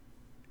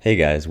Hey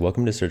guys,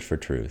 welcome to Search for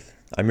Truth.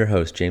 I'm your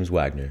host, James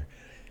Wagner,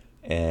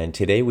 and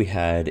today we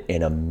had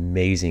an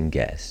amazing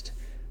guest.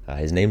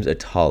 His name's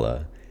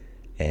Atala,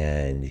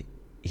 and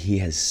he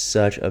has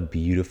such a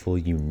beautiful,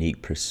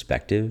 unique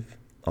perspective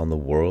on the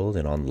world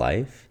and on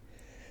life.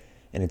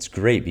 And it's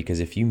great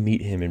because if you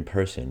meet him in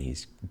person,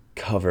 he's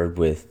covered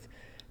with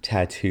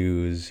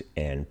tattoos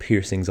and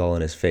piercings all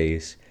in his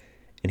face,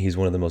 and he's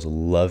one of the most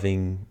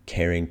loving,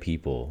 caring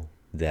people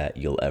that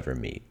you'll ever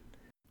meet.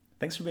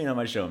 Thanks for being on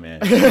my show, man.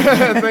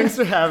 Thanks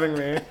for having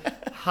me.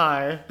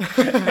 Hi.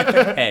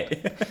 Hey.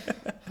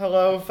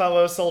 Hello,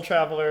 fellow soul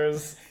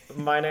travelers.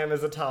 My name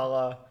is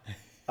Atala.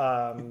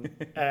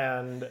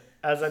 And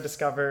as I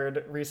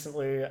discovered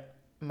recently,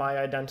 my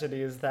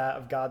identity is that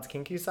of God's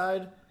kinky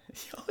side.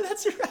 Oh,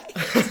 that's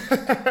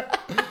right.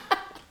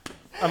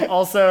 I'm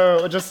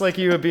also, just like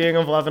you, a being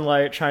of love and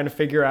light, trying to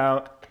figure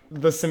out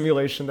the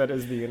simulation that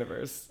is the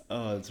universe.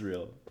 Oh, it's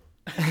real.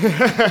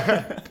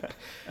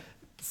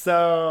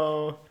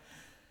 So,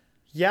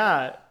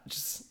 yeah,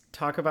 just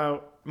talk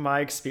about my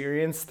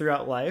experience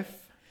throughout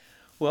life.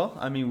 Well,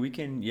 I mean, we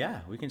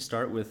can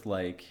start with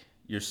like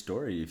your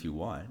story if you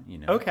want,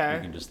 Okay.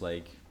 We can just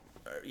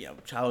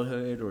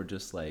childhood or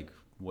just like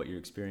what your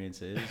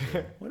experience is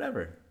or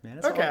whatever, man.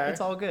 It's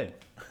all good.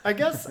 I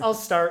guess I'll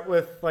start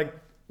with like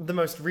the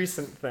most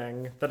recent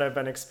thing that I've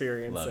been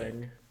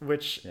experiencing,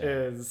 which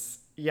is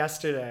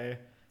yesterday.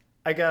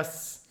 I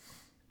guess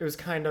it was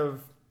kind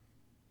of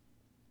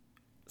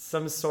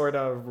some sort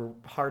of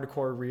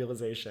hardcore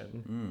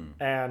realization.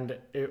 And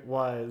it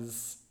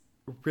was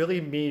really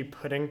me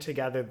putting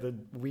together the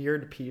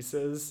weird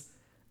pieces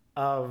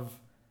of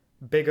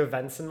big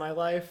events in my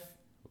life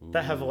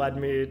that have led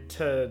me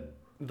to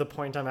the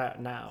point I'm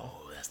at now.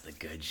 Oh, that's the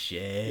good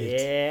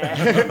shit.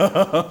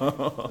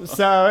 Yeah.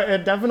 So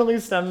it definitely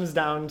stems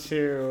down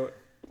to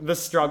the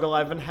struggle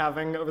I've been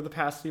having over the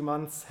past few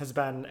months has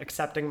been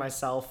accepting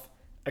myself,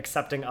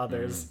 accepting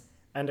others,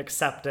 and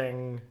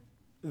accepting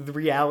the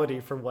reality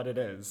for what it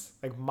is,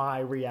 like my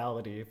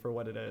reality for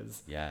what it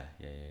is. Yeah.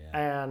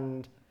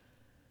 And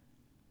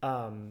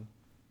a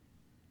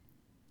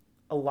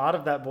lot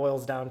of that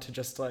boils down to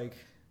just like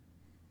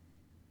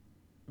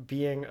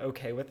being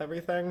okay with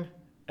everything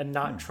and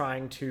not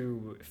trying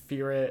to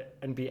fear it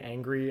and be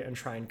angry and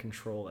try and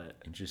control it.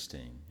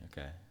 Interesting.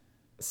 Okay.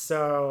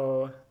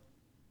 So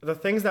the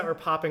things that were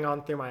popping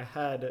on through my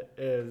head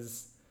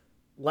is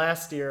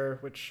last year,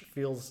 which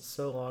feels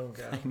so long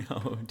ago. I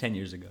know, 10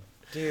 years ago.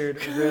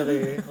 Dude,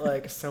 really,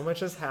 like, so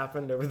much has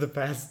happened over the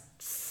past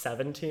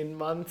 17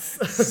 months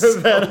So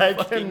that I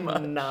fucking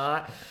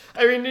cannot.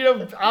 I mean,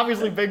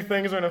 obviously big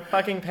things were in a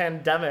fucking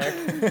pandemic,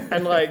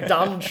 and, like,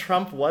 Donald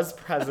Trump was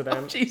president.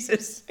 Oh,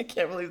 Jesus, I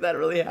can't believe that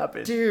really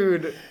happened.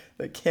 Dude,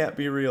 That can't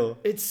be real.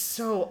 it's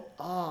so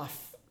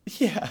off.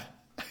 Yeah.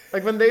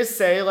 Like, when they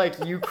say,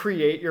 like, you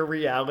create your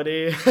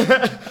reality,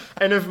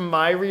 and if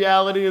my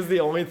reality is the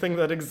only thing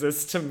that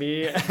exists to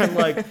me, and,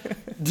 like,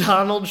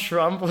 Donald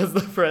Trump was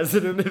the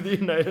president of the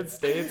United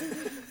States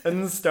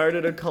and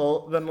started a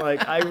cult, then,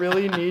 like, I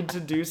really need to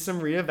do some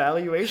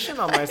reevaluation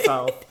on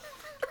myself.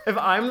 If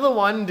I'm the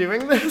one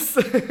doing this,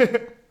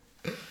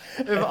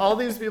 if all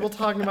these people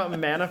talking about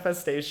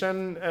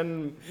manifestation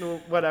and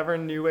whatever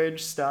new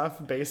age stuff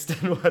based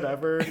in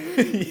whatever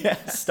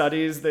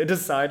studies they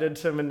decided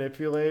to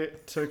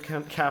manipulate to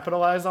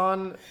capitalize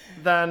on,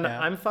 then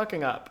I'm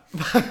fucking up.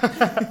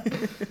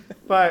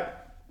 But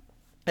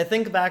I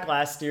think back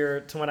last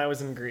year to when I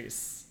was in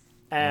Greece,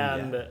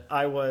 and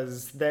I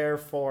was there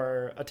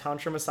for a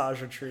tantra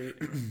massage retreat,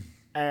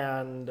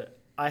 and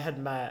I had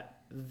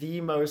met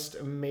the most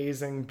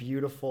amazing,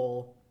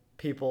 beautiful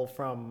people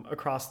from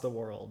across the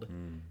world.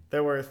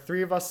 There were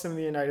 3 of us in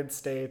the United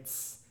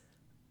States,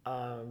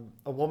 a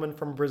woman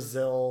from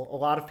Brazil, a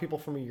lot of people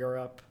from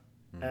Europe,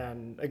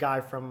 and a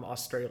guy from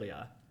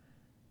Australia.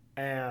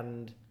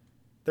 And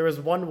there was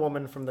one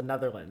woman from the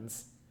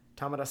Netherlands,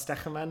 Tamara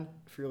Stegeman,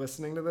 if you're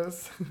listening to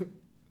this.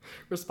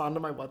 Respond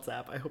to my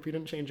WhatsApp. I hope you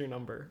didn't change your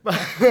number. I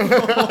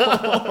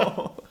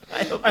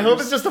hope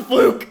it's just a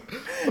fluke.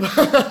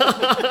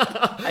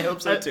 I hope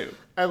so too.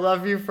 I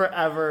love you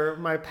forever,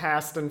 my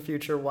past and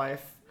future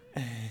wife.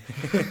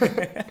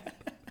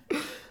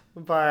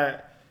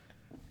 But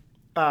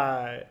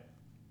so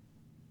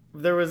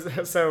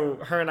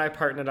her and I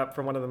partnered up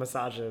for one of the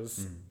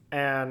massages,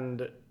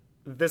 and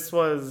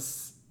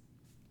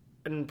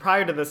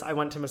prior to this, I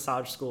went to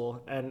massage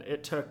school, and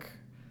it took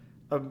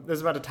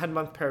there's about a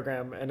 10-month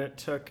program, and it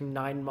took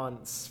 9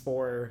 months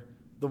for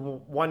the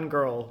one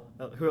girl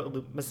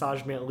who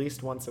massaged me at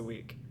least once a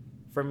week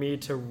for me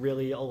to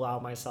really allow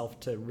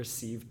myself to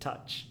receive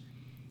touch.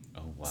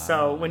 Oh, wow.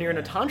 So when you're in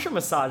a tantra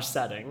massage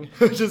setting,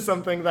 which is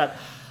something that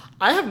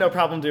I have no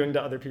problem doing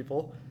to other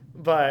people,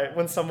 but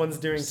when someone's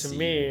doing to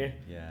me,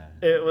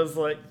 it was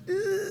like,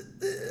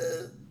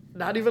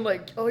 not even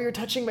like, oh, you're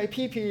touching my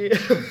pee-pee.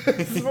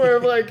 It's more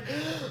of like,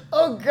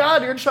 oh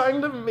God, you're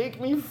trying to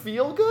make me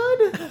feel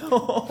good?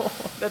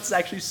 That's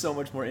actually so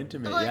much more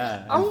intimate, Like,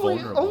 and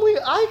vulnerable. only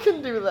I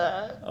can do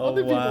that. Oh,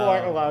 Other people wow.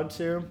 aren't allowed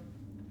to.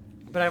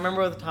 But I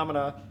remember with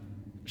Tamara,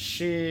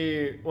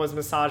 she was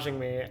massaging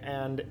me,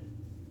 and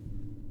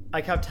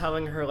I kept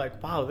telling her,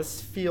 like, wow,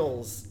 this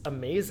feels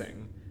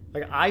amazing.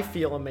 Like, I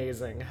feel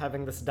amazing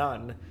having this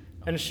done.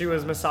 And she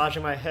was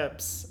massaging my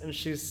hips, and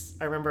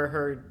I remember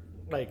her,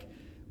 like,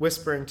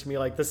 whispering to me,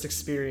 like, this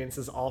experience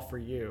is all for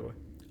you.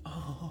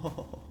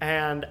 Oh.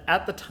 And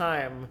at the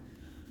time,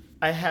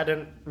 I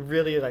hadn't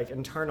really, like,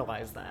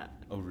 internalized that.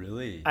 Oh,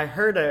 really? I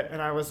heard it,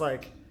 and I was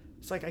like,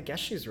 I guess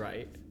she's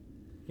right,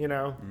 you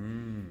know?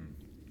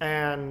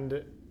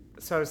 And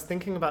so I was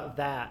thinking about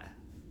that.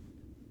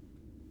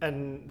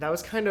 And that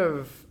was kind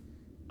of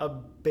a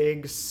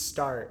big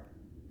start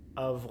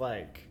of,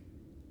 like,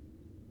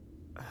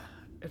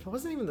 it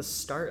wasn't even the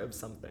start of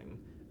something.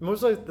 It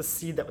was like the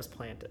seed that was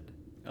planted.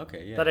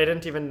 Okay, yeah. That I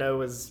didn't even know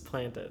was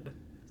planted.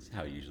 That's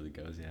how it usually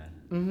goes, yeah.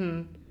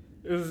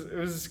 It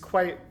was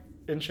quite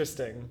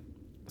interesting.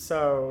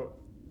 So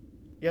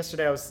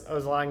yesterday I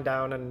was lying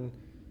down and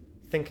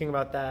thinking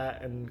about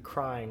that and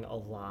crying a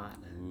lot.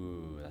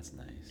 Ooh, that's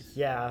nice.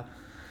 Yeah.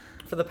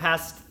 For the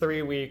past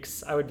 3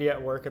 weeks, I would be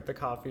at work at the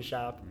coffee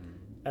shop,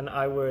 and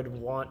I would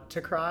want to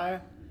cry,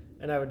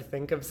 and I would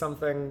think of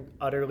something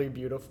utterly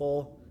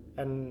beautiful,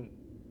 and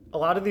a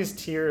lot of these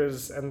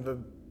tears and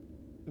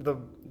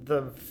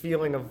the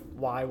feeling of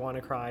why I want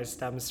to cry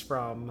stems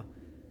from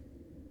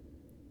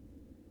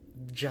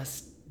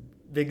just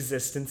the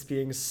existence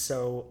being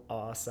so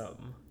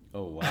awesome.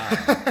 Oh,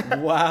 wow.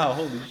 Wow,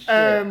 holy shit.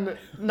 And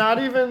not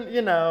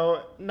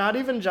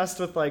even just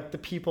with, like, the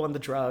people and the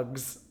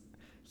drugs.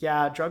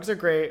 Yeah, drugs are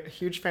great.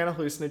 Huge fan of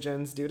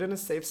hallucinogens. Do it in a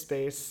safe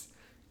space.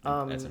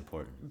 That's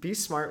important. Be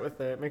smart with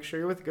it. Make sure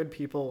you're with good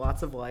people.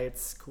 Lots of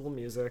lights. Cool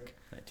music.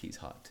 That tea's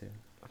hot, too.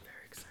 I'm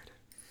very excited.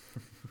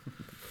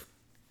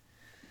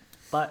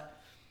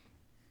 But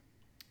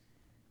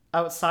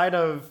outside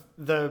of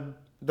the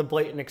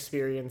blatant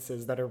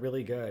experiences that are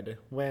really good,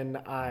 when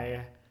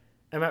I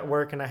am at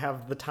work and I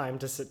have the time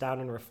to sit down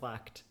and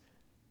reflect,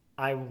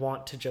 I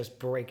want to just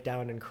break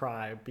down and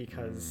cry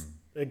because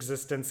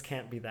existence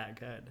can't be that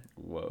good.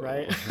 Whoa.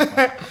 Right?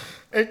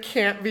 It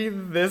can't be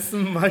this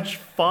much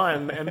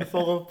fun and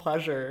full of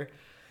pleasure.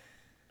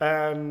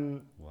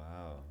 Wow.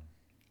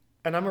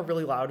 And I'm a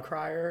really loud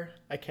crier.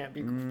 I can't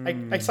be.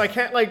 So I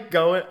can't, like,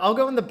 go. I'll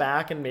go in the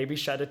back and maybe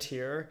shed a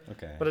tear.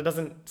 Okay. But it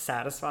doesn't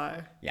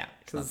satisfy. Yeah,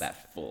 it's not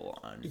that full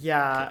on.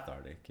 Yeah.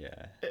 Cathartic,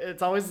 yeah.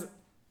 It's always,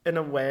 in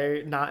a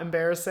way, not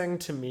embarrassing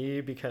to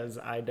me because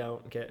I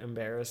don't get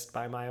embarrassed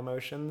by my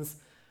emotions.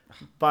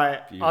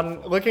 But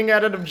on looking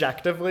at it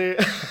objectively,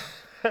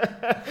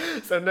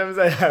 sometimes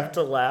I have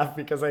to laugh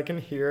because I can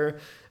hear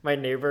my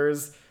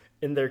neighbors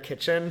in their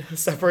kitchen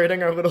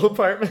separating our little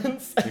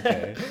apartments.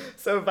 Okay.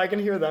 So if I can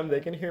hear them,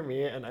 they can hear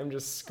me, and I'm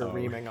just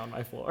screaming on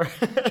my floor.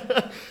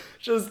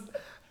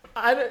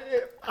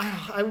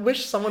 I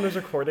wish someone was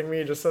recording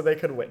me just so they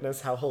could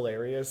witness how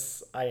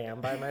hilarious I am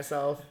by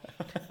myself.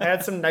 I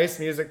had some nice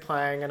music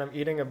playing, and I'm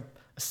eating a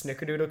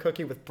snickerdoodle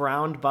cookie with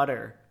browned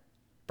butter.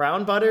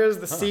 Brown butter is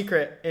the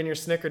secret in your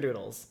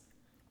snickerdoodles.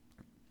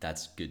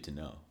 That's good to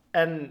know.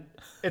 And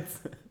it's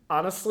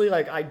honestly,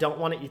 like, I don't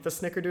want to eat the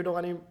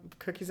snickerdoodle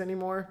cookies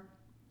anymore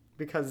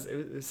because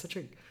it was such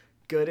a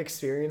good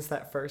experience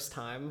that first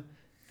time.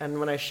 And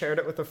when I shared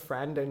it with a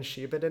friend and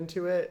she bit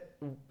into it,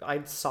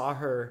 I saw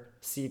her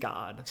see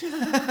God.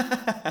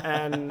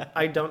 And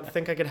I don't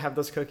think I could have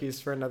those cookies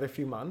for another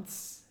few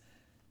months.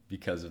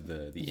 Because of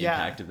the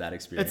impact of that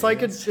experience. It's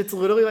like it's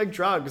literally like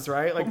drugs,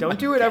 right? Like, don't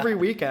do it every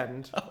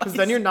weekend, because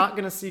then you're not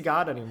gonna see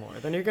God anymore.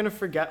 Then you're gonna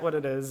forget what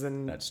it is,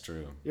 and that's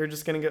true. You're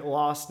just gonna get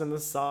lost in the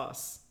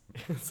sauce.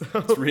 So,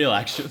 it's real,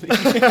 actually.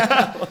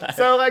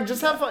 So, like,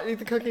 just have fun. Eat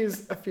the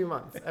cookies every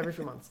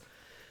few months.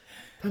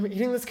 I'm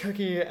eating this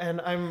cookie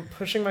and I'm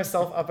pushing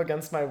myself up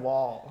against my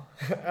wall,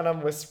 and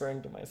I'm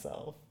whispering to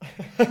myself,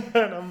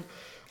 and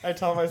I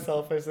tell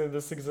myself, I say,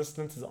 this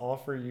existence is all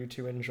for you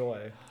to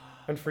enjoy.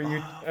 And for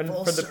you, and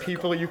for the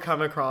people you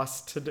come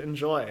across to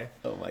enjoy.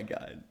 Oh my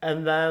God.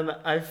 And then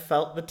I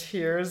felt the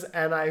tears,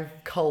 and I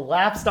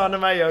collapsed onto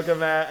my yoga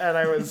mat, and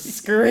I was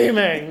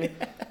screaming.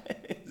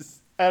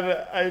 Yes. And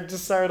I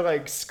just started,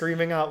 like,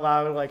 screaming out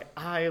loud, like,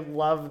 I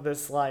love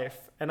this life,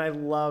 and I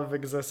love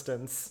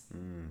existence.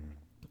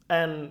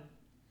 And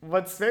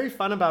what's very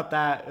fun about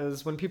that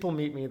is when people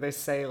meet me, they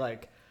say,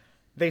 like,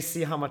 they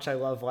see how much I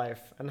love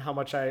life and how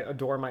much I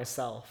adore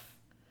myself.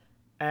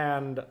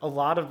 And a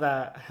lot of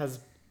that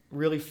has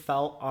really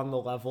felt on the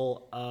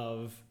level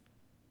of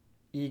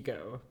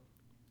ego,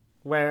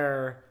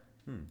 where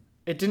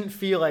it didn't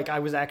feel like I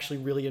was actually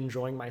really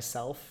enjoying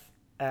myself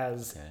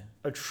as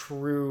a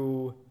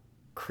true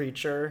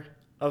creature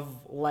of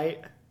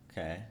light.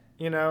 Okay.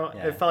 You know,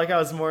 it felt like I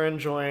was more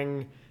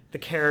enjoying the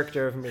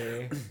character of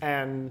me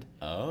and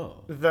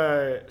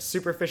the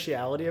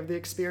superficiality of the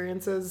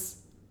experiences.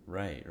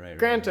 Right.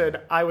 Granted,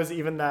 I was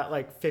even that,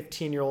 like,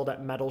 15-year-old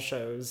at metal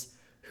shows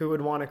who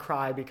would want to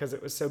cry because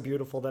it was so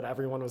beautiful that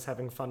everyone was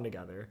having fun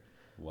together.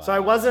 Wow. So I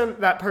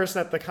wasn't that person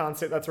at the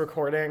concert that's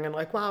recording and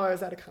like, wow, I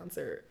was at a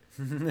concert.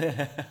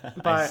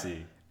 But I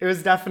see. It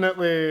was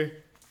definitely,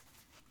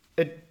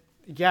 it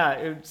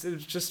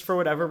was just, for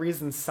whatever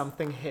reason,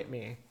 something hit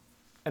me.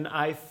 And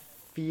I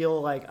feel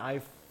like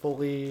I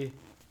fully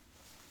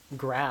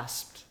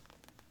grasped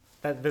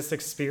that this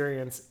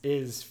experience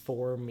is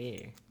for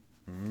me.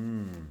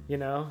 You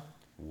know?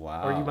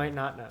 Wow. Or you might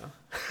not know.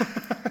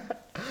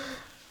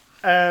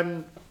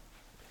 And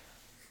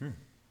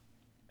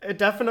it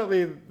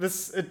definitely,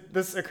 this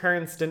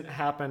occurrence didn't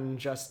happen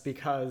just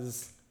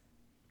because,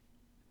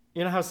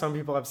 you know how some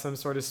people have some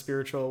sort of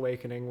spiritual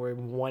awakening where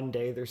one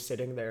day they're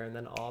sitting there and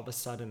then all of a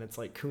sudden it's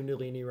like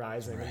Kundalini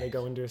rising and they Right.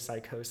 go into a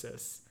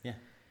psychosis. Yeah.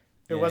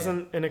 It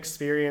wasn't an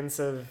experience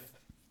of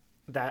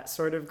that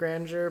sort of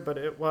grandeur, but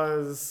it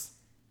was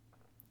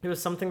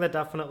something that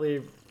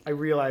definitely I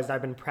realized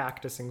I've been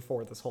practicing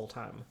for this whole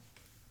time.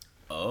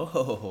 Oh,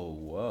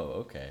 whoa.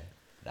 Okay.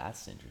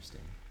 That's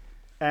interesting.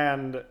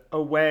 And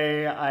a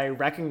way I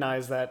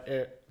recognize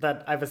that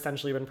I've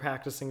essentially been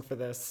practicing for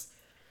this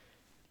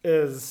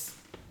is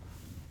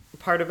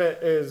part of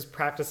it is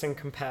practicing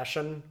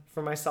compassion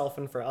for myself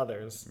and for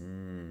others.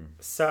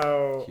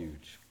 So,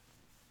 Huge.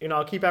 you know,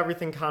 I'll keep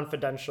everything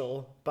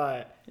confidential,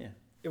 but Yeah.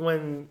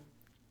 when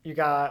you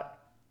got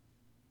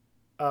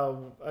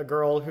a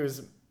girl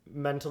who's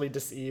mentally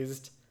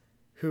diseased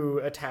who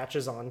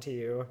attaches onto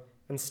you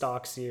and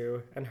stalks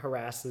you and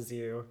harasses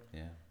you,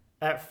 Yeah.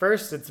 at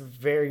first it's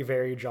very,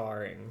 very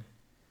jarring.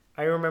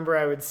 I remember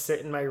I would sit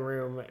in my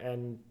room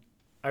and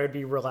I would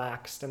be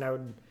relaxed and I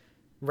would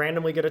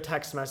randomly get a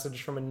text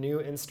message from a new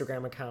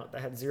Instagram account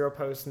that had 0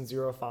 posts and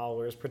 0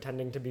 followers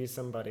pretending to be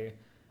somebody.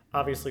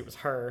 Obviously it was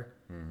her.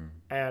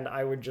 And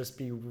I would just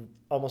be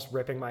almost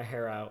ripping my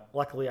hair out.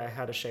 Luckily I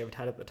had a shaved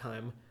head at the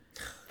time.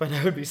 But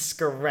I would be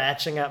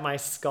scratching at my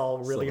skull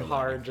really Silver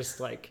hard, lining. just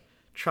like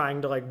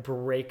trying to like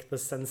break the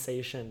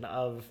sensation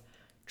of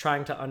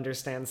trying to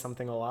understand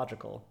something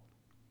illogical.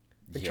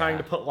 Like trying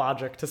to put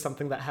logic to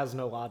something that has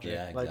no logic.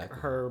 Yeah, Like exactly.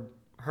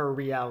 her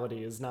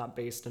reality is not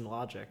based in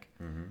logic.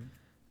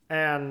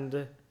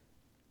 And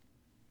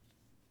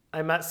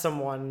I met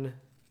someone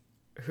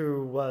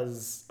who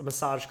was a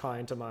massage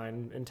client of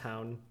mine in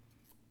town,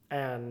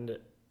 and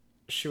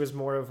she was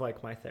more of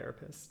like my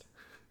therapist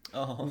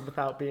Oh.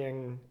 without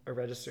being a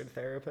registered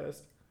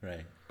therapist.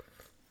 Right.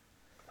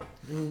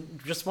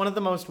 Just one of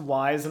the most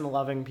wise and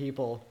loving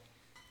people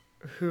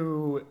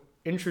who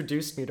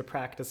introduced me to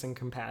practicing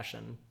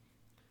compassion.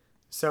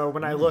 So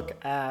when I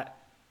look at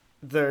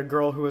the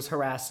girl who was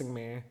harassing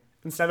me,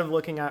 instead of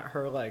looking at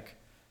her like,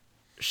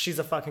 she's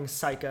a fucking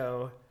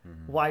psycho,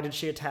 why did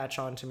she attach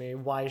onto me,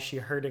 why is she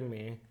hurting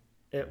me,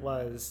 it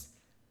was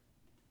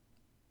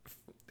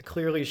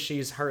clearly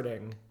she's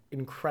hurting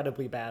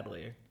incredibly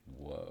badly.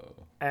 Whoa.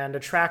 And a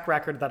track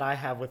record that I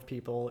have with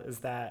people is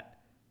that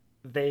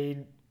they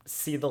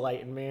see the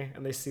light in me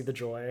and they see the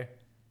joy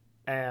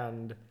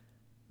and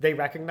they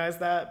recognize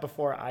that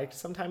before I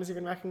sometimes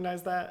even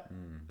recognize that.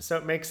 So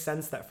it makes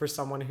sense that for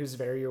someone who's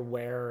very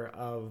aware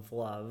of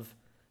love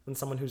and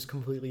someone who's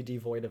completely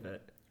devoid of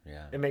it,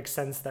 Yeah. it makes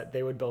sense that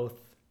they would both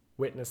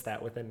witness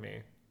that within me.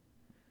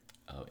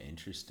 Oh,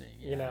 interesting.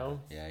 You know?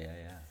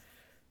 Yeah.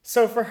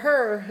 So for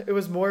her, it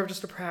was more of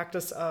just a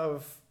practice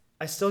of,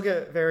 I still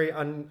get very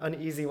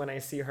uneasy when I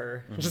see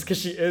her, just because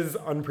she is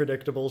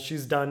unpredictable.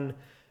 She's done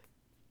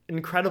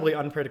incredibly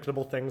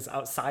unpredictable things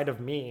outside of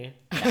me.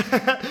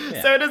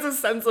 So it is a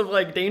sense of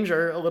like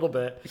danger a little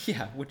bit.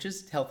 Yeah, which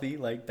is healthy.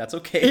 Like, that's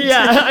okay.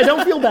 Yeah, I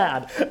don't feel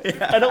bad.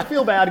 I don't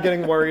feel bad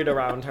getting worried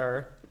around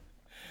her.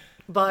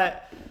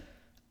 But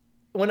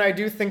when I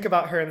do think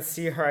about her and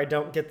see her, I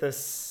don't get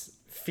this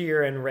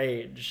fear and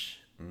rage.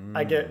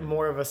 I get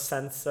more of a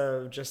sense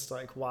of just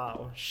like,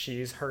 wow,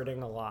 she's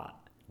hurting a lot.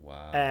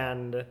 Wow.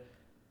 And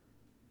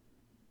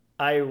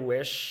I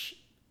wish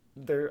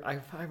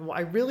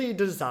I really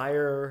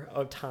desire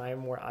a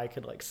time where I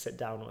could like sit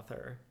down with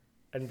her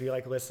and be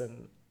like,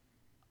 listen,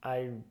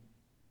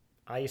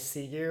 I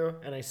see you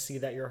and I see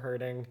that you're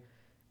hurting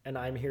and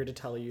I'm here to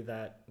tell you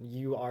that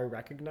you are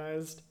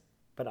recognized,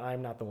 but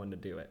I'm not the one to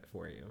do it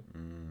for you.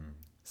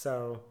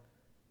 So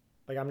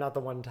like, I'm not the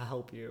one to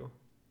help you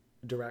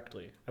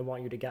directly. I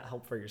want you to get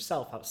help for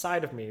yourself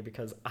outside of me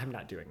because I'm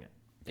not doing it.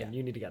 And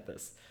you need to get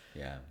this.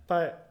 Yeah.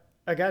 But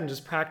again,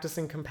 just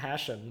practicing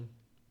compassion.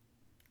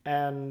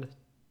 And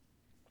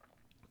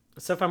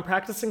so if I'm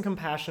practicing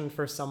compassion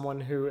for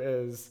someone who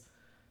is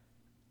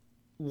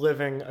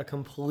living a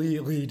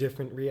completely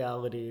different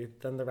reality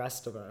than the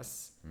rest of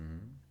us,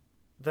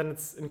 then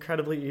it's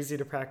incredibly easy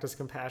to practice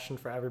compassion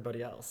for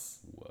everybody else.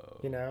 Whoa.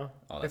 You know?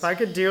 Oh, If that's I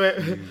could do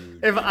it, huge.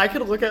 if I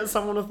could look at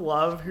someone with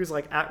love who's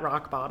like at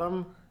rock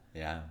bottom,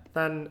 Yeah.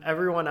 then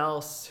everyone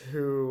else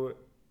who,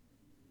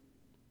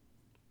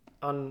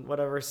 on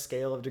whatever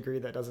scale of degree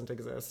that doesn't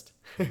exist,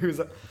 who's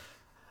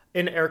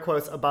in air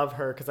quotes above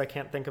her, because I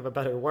can't think of a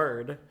better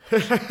word.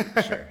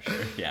 Sure.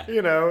 Yeah.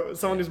 You know,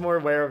 someone who's more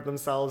aware of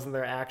themselves and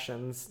their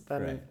actions,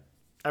 then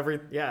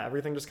Right.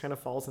 everything just kind of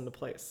falls into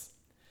place.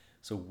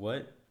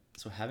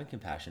 So having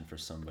compassion for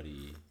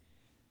somebody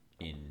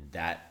in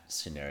that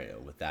scenario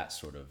with that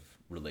sort of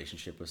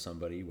relationship with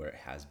somebody where it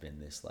has been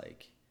this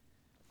like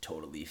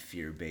totally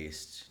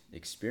fear-based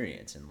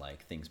experience and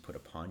like things put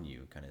upon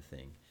you kind of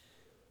thing,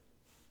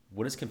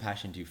 what does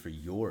compassion do for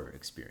your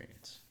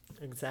experience?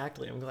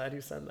 Exactly. I'm glad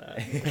you said that.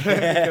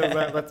 Because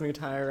that lets me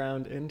tie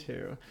around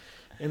into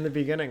in the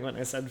beginning when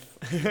I said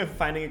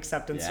finding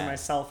acceptance for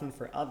myself and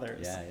for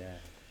others. Yeah, yeah.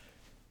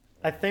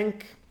 I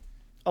think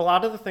a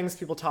lot of the things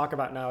people talk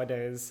about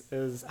nowadays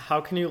is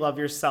how can you love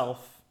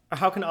yourself, or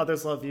how can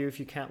others love you if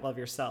you can't love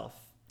yourself?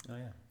 Oh,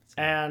 yeah.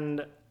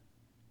 And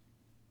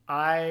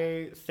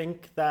I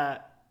think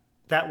that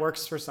that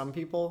works for some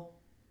people.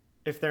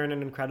 If they're in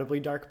an incredibly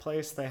dark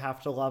place, they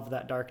have to love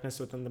that darkness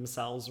within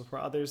themselves before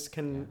others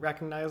can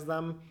recognize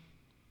them.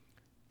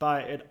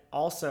 But it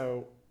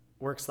also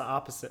works the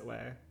opposite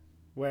way,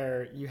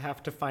 where you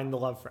have to find the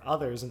love for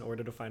others in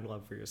order to find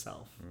love for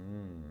yourself.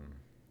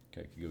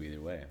 Okay, it could go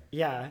either way.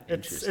 Yeah,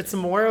 it's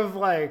more of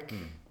like...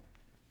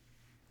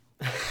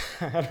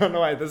 I don't know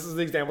why this is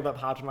the example that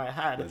popped in my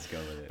head. Let's go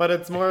with it. But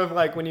it's more of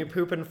like when you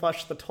poop and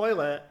flush the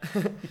toilet,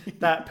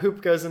 that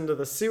poop goes into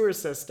the sewer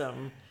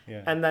system,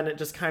 and then it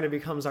just kind of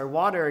becomes our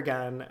water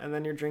again, and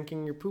then you're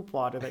drinking your poop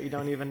water that you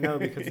don't even know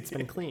because it's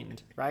been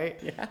cleaned, right?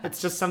 Yeah. It's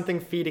just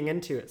something feeding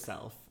into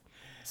itself.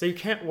 So you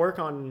can't work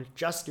on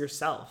just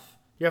yourself.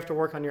 You have to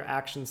work on your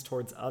actions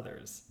towards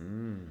others.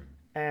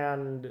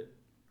 And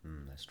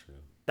That's true.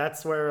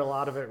 that's where a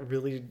lot of it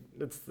really,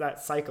 it's that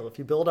cycle. If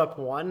you build up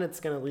one, it's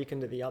going to leak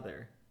into the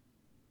other.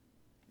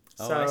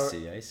 Oh, I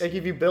see. Like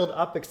if you build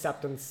up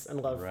acceptance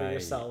and love for Right.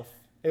 yourself,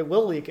 it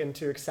will leak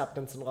into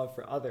acceptance and love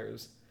for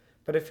others.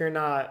 But if you're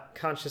not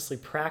consciously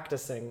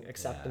practicing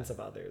acceptance of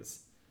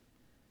others,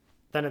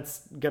 then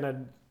it's going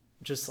to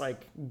just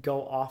like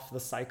go off the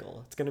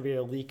cycle. It's going to be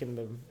a leak in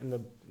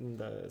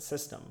the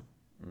system.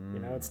 You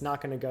know, it's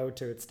not going to go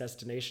to its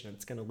destination.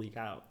 It's going to leak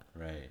out.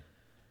 Right.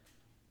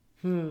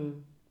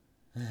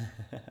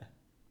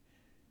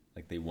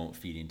 Like they won't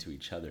feed into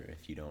each other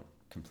if you don't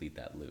complete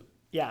that loop.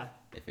 Yeah.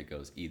 If it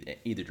goes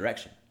either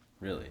direction,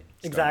 really.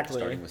 Exactly.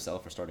 Starting with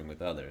self or starting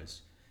with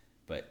others,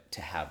 but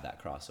to have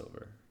that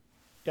crossover.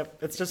 Yep.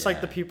 It's just like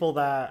the people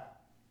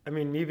that, I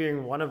mean, me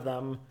being one of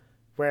them,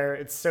 where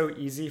it's so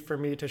easy for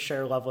me to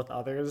share love with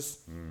others.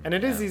 And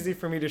it is easy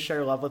for me to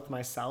share love with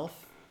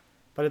myself,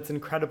 but it's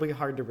incredibly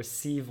hard to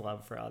receive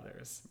love for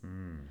others.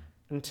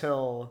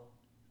 Until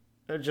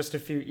just a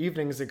few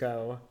evenings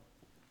ago.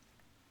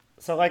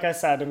 So like I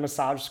said, in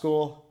massage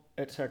school,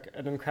 it took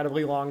an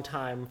incredibly long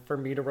time for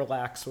me to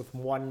relax with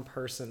one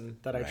person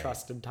that I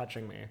trusted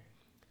touching me.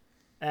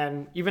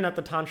 And even at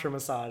the Tantra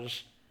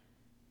massage,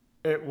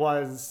 it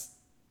was...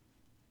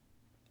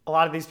 A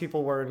lot of these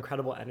people were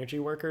incredible energy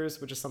workers,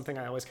 which is something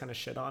I always kind of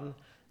shit on.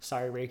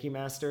 Sorry, Reiki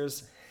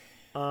masters.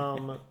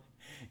 Gotta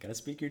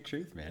speak your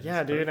truth, man.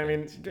 Yeah, It's dude.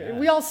 perfect. I mean,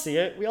 we all see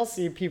it. We all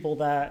see people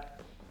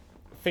that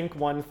think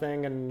one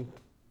thing and,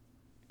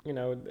 you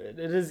know, it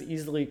is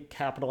easily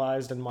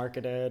capitalized and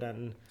marketed.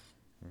 And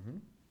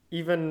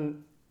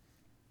even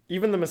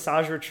the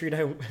massage retreat,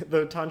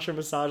 the Tantra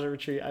massage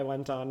retreat I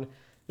went on,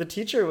 the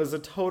teacher was a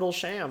total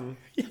sham.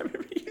 Yeah, I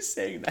remember you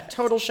saying that.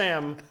 Total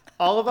sham.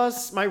 All of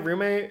us, my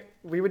roommate,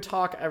 we would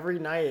talk every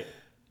night.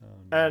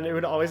 And it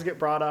would always get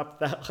brought up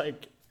that,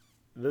 like,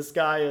 this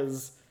guy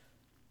is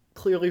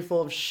clearly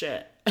full of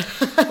shit.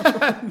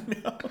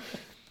 No.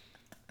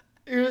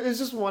 It's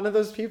just one of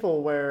those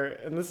people where,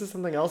 and this is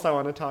something else I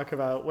want to talk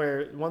about,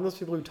 where one of those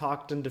people who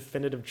talked in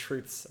definitive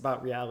truths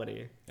about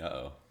reality.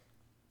 Uh-oh.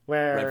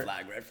 Where, Red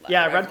flag, red flag.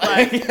 yeah, red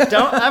flag.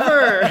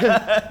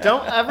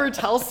 Don't ever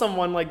tell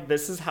someone like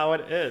this is how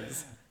it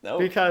is.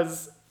 Nope.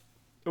 Because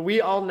we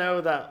all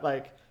know that,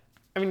 like,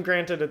 I mean,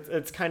 granted,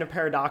 it's kind of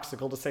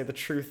paradoxical to say the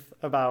truth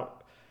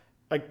about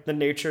like the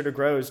nature to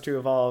grow is to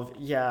evolve.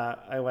 Yeah,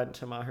 I went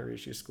to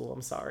Maharishi school.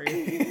 I'm sorry.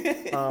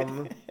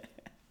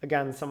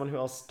 Again, someone who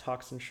else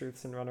talks in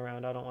truths and run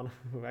around. I don't want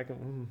to. I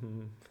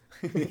can.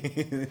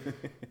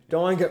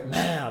 Don't want to get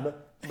mad,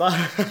 but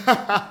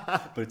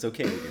But it's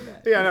okay to do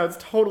that. yeah, no, it's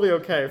totally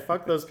okay.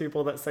 Fuck those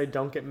people that say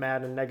don't get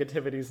mad and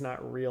negativity is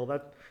not real.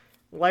 That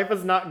life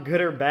is not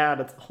good or bad.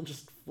 It's all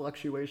just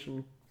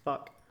fluctuation.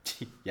 Fuck.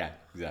 Yeah,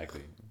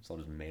 exactly. It's all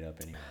just made up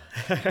anyway.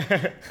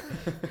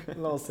 A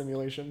little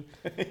simulation.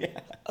 Yeah.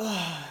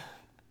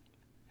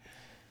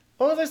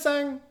 What was I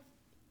saying?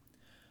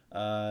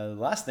 The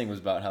last thing was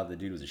about how the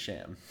dude was a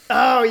sham.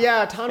 Oh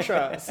yeah,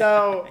 Tantra.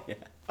 So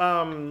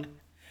Yeah.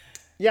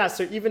 yeah,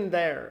 so even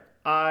there,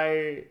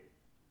 I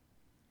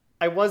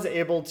was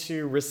able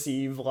to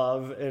receive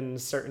love in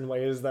certain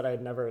ways that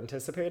I'd never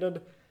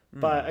anticipated.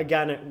 But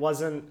again, it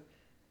wasn't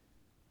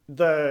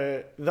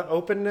the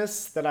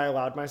openness that I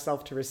allowed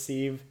myself to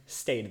receive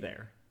stayed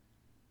there.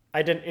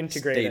 I didn't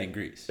integrate it. Stayed in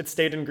Greece. It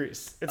stayed in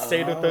Greece. It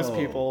stayed with those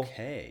people.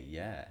 Okay,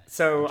 yeah.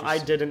 So I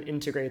Interesting. didn't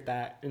integrate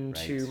that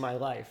into Right. my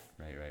life.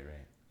 Right.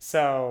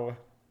 So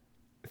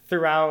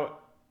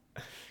throughout,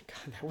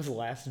 God, that was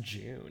last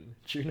June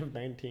of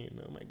 19.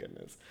 Oh my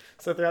goodness.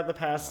 So throughout the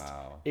past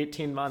Wow.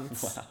 18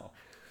 months, Wow.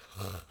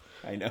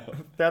 I know.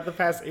 throughout the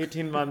past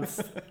 18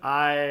 months,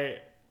 I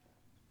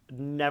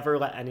never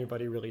let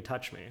anybody really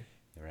touch me.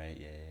 Right,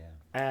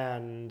 yeah.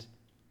 And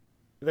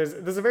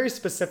there's a very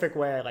specific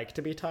way I like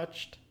to be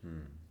touched.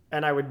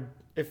 And I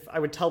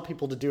would tell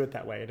people to do it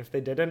that way. And if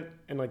they didn't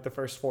in like the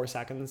first 4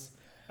 seconds,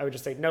 I would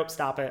just say, nope,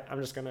 stop it. I'm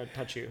just going to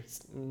touch you.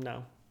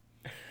 No.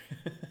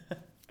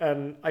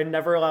 And I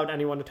never allowed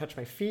anyone to touch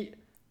my feet,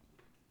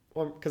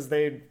 because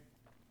they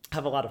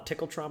have a lot of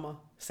tickle trauma.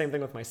 Same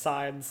thing with my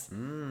sides.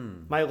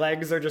 My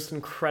legs are just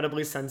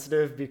incredibly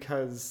sensitive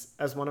because,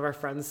 as one of our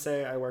friends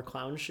say, I wear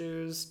clown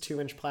shoes,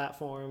 2-inch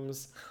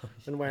platforms.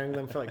 Been wearing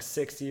them for like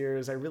 6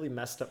 years. I really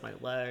messed up my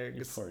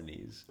legs. Poor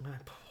knees. My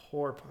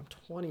poor, I'm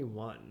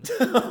 21.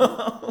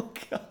 Oh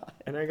God.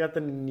 And I got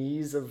the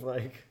knees of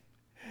like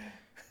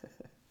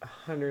a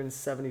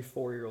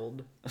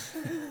 174-year-old.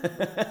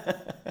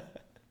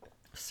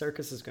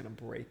 Circus is going to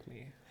break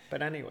me.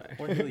 But anyway.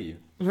 Or heal you.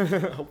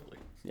 Hopefully.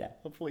 Yeah.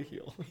 Hopefully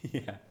heal.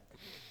 Yeah.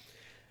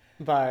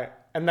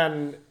 But, and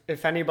then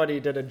if anybody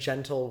did a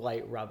gentle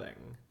light rubbing,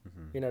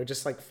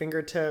 just like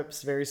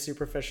fingertips, very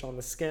superficial on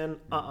the skin,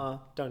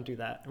 don't do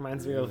that.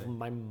 Reminds me of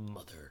my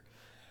mother.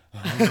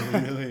 Oh,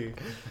 really?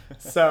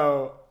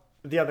 So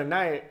the other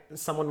night,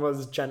 someone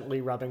was gently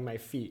rubbing my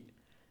feet,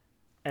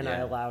 and I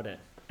Yeah. allowed it,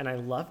 and I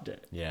loved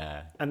it.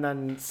 Yeah. And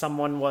then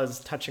someone was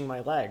touching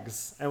my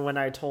legs, and when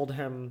I told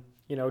him,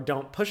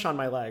 don't push on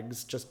my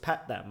legs, just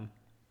pet them,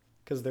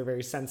 because they're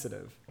very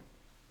sensitive.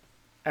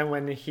 And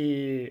when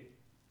he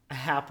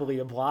happily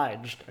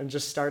obliged and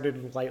just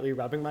started lightly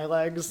rubbing my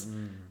legs,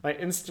 my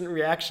instant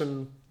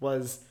reaction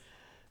was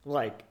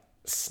like,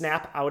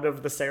 snap out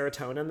of the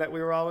serotonin that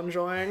we were all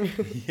enjoying.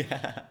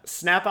 Yeah.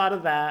 Snap out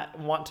of that,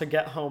 want to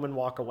get home and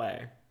walk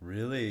away.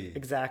 Really?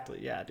 Exactly.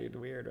 Yeah, dude.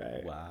 Weird,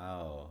 right?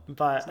 Wow.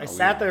 But I not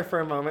sat weird. there for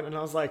a moment and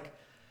I was like,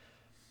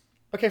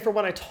 okay, for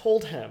what I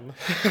told him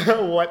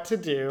what to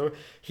do,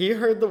 he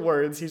heard the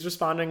words, he's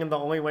responding in the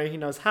only way he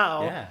knows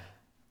how, Yeah.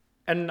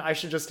 and I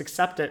should just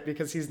accept it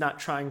because he's not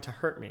trying to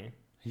hurt me.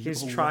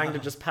 He's Oh, trying to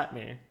wow. just pet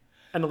me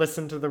and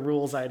listen to the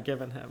rules I had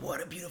given him.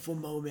 What a beautiful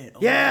moment. Oh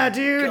Yeah, my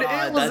dude,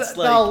 God, it was that's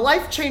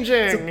life-changing.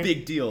 it's a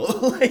big deal.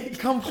 Like,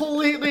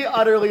 Completely,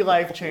 utterly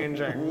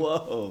life-changing.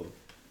 whoa.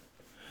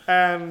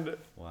 And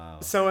Wow.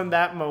 so in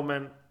that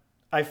moment,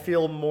 I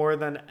feel more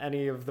than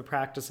any of the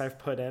practice I've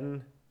put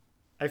in,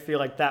 I feel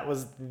like that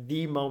was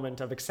the moment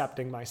of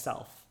accepting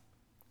myself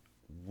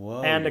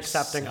Whoa. and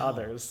accepting yourself.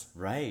 others.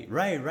 Right.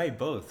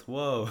 Both.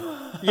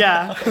 Whoa.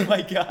 Yeah, Oh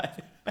my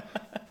God.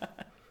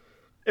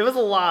 it was a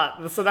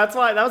lot. So that's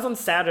why, that was on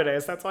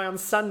Saturdays. That's why on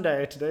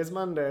Sunday, today's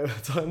Monday,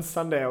 that's why on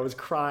Sunday I was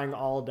crying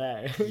all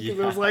day. 'Cause it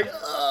was like,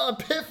 oh,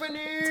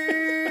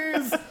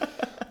 epiphanies!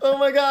 Oh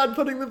my God,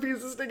 putting the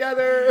pieces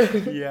together.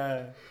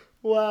 Yeah.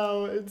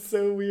 Wow, it's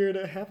so weird.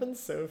 It happens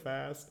so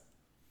fast.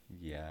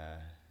 Yeah.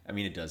 I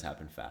mean, it does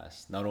happen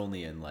fast. Not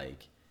only in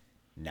like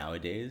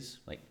nowadays,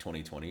 like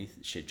 2020,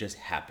 shit just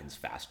happens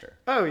faster,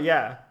 Oh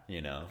yeah,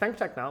 you know? thank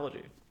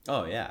technology.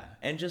 Oh yeah.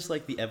 And just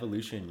like the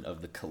evolution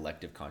of the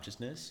collective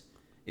consciousness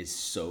is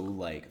so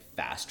like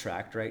fast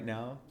tracked right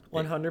now.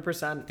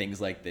 100%. Things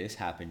like this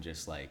happen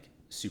just like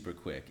super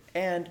quick.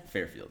 And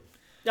Fairfield.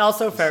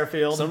 Also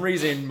Fairfield. For some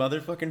reason,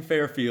 motherfucking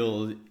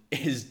Fairfield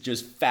is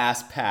just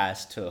fast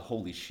past to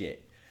holy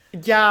shit.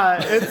 Yeah,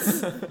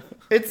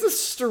 it's a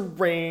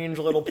strange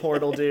little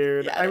portal,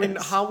 dude. Yeah, I mean,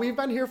 it's- how we've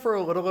been here for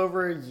a little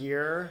over a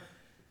year,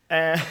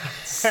 and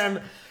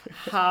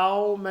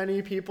how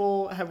many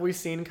people have we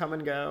seen come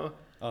and go?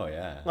 Oh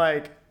yeah.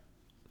 Like,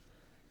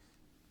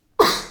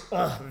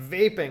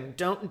 vaping,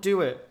 don't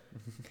do it.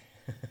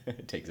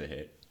 It takes a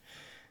hit.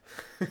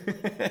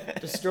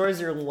 Destroys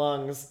your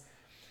lungs.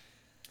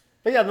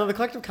 But yeah, no, the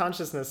collective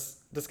consciousness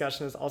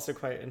discussion is also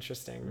quite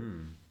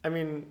interesting. I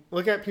mean,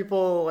 look at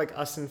people like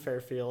us in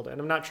Fairfield, and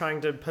I'm not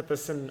trying to put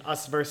this in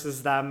us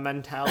versus them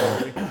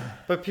mentality,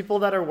 but people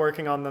that are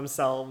working on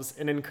themselves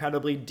in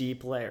incredibly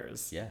deep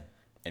layers. Yeah.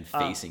 And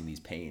facing these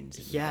pains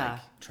and yeah.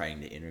 like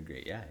trying to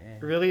integrate. Yeah.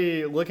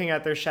 Really looking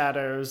at their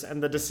shadows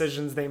and the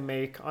decisions they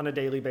make on a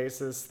daily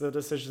basis, the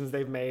decisions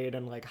they've made,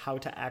 and like how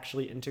to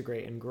actually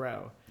integrate and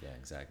grow. Yeah,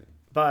 exactly.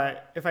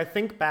 But if I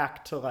think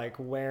back to like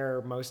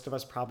where most of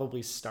us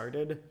probably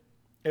started,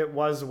 it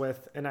was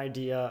with an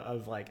idea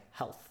of like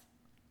health,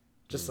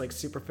 just like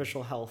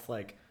superficial health.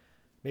 Like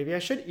maybe I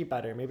should eat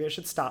better. Maybe I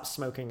should stop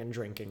smoking and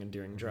drinking and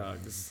doing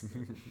drugs.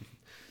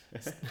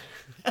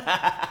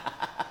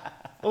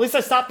 At least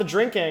I stopped the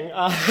drinking.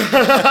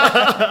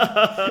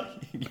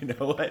 You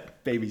know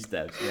what? Baby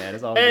steps, man.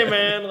 It's all Hey good.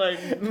 man,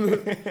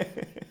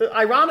 like,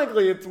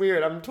 ironically, it's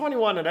weird. I'm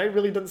 21 and I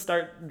really didn't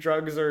start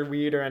drugs or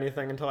weed or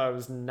anything until I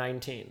was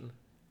 19.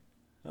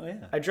 Oh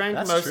yeah. I drank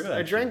That's most. true,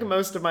 I drank actually.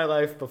 most of my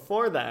life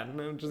before then,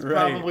 which is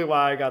Right. probably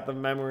why I got the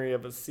memory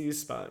of a sea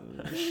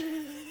sponge,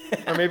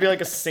 or maybe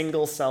like a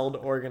single-celled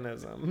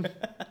organism.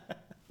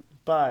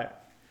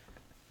 But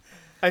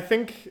I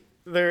think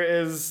there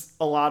is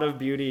a lot of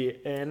beauty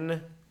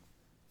in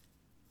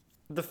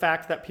the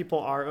fact that people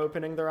are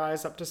opening their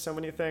eyes up to so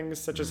many things,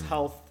 such as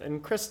health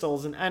and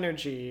crystals and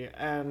energy.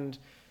 And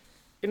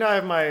I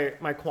have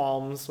my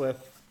qualms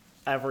with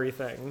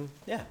everything,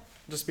 Yeah.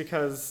 just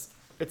because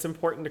it's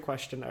important to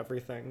question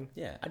everything.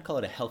 Yeah. I'd call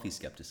it a healthy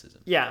skepticism.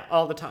 Yeah,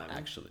 all the time.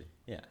 Actually.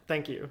 Yeah.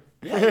 Thank you.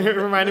 Yeah,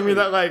 Reminding me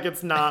that like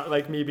it's not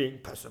like me being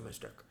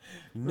pessimistic.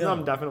 No, No.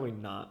 I'm definitely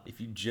not.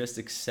 If you just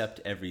accept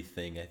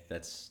everything,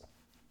 that's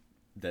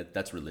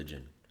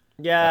religion.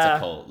 Yeah. That's a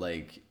cult.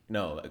 Like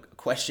no,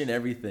 question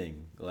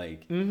everything.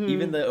 Like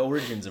even the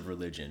origins of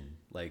religion,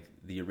 like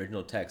the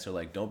original texts are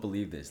like, don't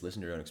believe this.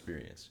 Listen to your own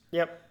experience.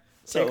 Yep.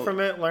 So- Take from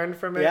it, learn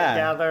from it, Yeah.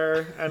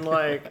 gather, and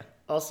like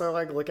also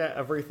like look at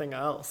everything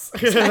else.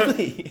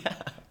 Exactly. Yeah.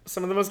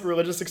 Some of the most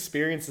religious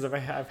experiences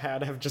I've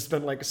had have just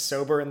been like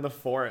sober in the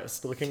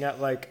forest, looking at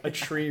like a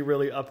tree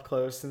really up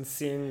close and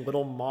seeing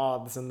little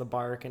moths in the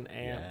bark and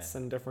ants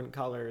in different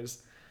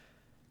colors.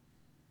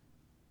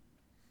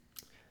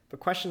 But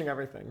questioning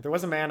everything. There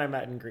was a man I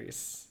met in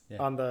Greece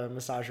on the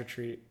massage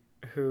retreat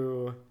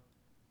who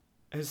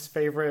his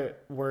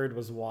favorite word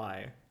was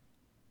why.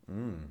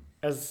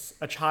 As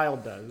a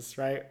child does,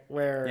 right?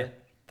 Where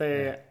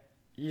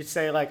you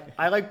say like,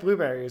 I like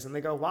blueberries, and they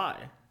go, why?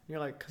 And you're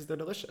like, because they're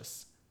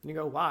delicious. And you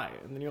go, why?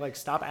 And then you're like,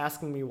 stop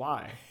asking me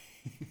why.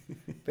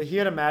 But he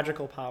had a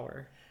magical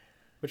power,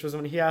 which was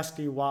when he asked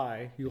you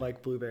why you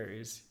like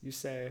blueberries, you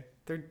say,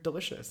 they're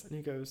delicious. And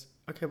he goes,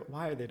 okay, but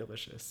why are they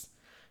delicious?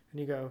 And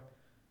you go,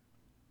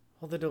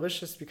 well, they're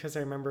delicious because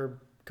I remember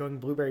going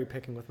blueberry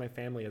picking with my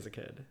family as a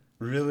kid.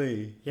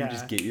 Really? Yeah. He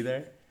just get you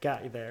there?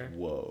 Got you there.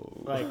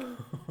 Whoa. Like,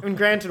 and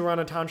granted, we're on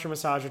a tantra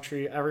massage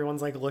retreat.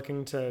 Everyone's like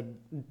looking to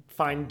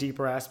find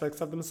deeper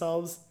aspects of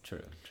themselves.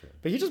 True.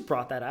 But he just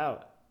brought that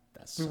out.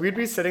 That's so We'd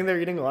be sitting there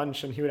eating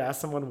lunch, and he would ask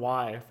someone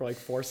why for like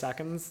 4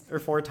 seconds or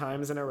 4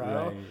 times in a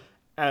row. Right.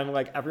 And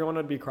like everyone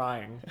would be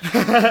crying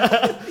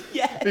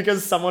Yes.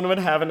 because someone would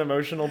have an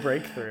emotional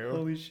breakthrough.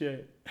 Holy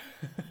shit.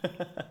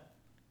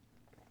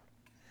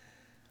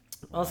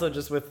 Also,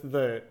 just with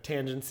the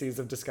tangencies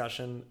of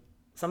discussion,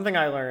 something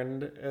I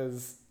learned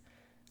is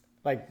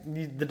like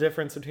the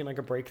difference between like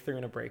a breakthrough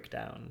and a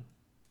breakdown,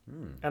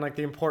 and like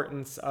the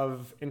importance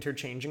of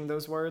interchanging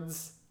those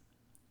words.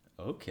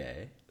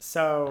 Okay.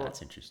 So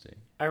That's interesting.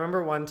 I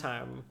remember one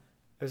time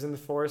I was in the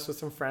forest with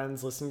some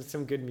friends, listening to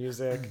some good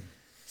music,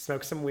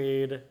 smoke some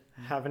weed,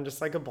 having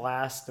just like a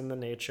blast in the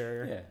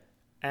nature.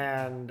 Yeah.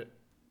 And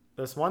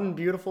this one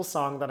beautiful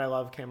song that I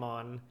love came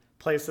on,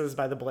 Places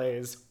by The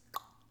Blaze.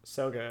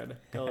 So good.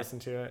 Go listen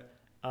to it.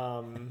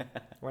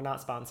 We're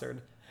not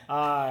sponsored.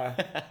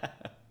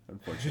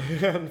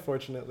 Unfortunately.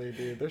 Unfortunately,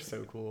 dude, they're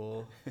so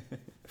cool.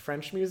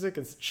 French music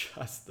is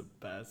just the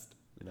best.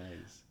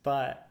 Nice.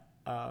 But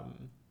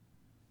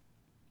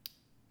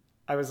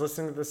I was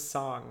listening to this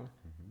song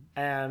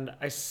and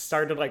I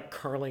started like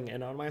curling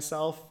in on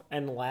myself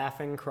and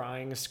laughing,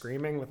 crying,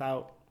 screaming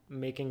without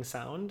making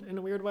sound in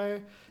a weird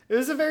way. It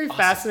was a very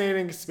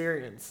fascinating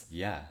experience.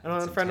 Yeah. And my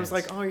that's friend was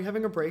intense. like, "Oh, are you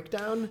having a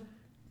breakdown?"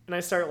 And I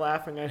start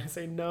laughing. I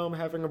say, "No, I'm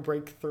having a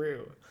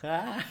breakthrough."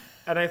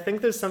 And I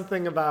think there's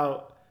something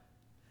about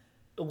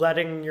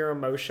letting your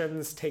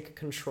emotions take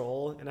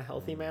control in a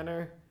healthy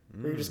manner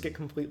where you just get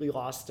completely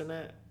lost in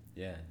it.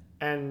 Yeah.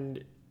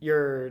 And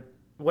your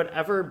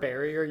whatever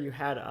barrier you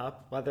had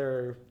up,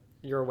 whether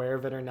you're aware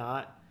of it or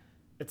not,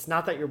 it's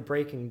not that you're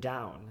breaking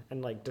down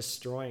and like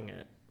destroying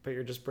it, but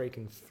you're just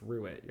breaking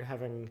through it. You're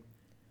having,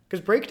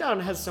 because breakdown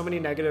has so many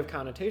negative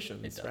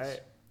connotations, It does. right?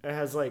 It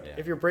has like, Yeah.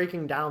 if you're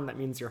breaking down, that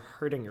means you're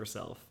hurting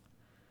yourself.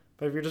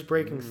 But if you're just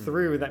breaking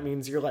through, that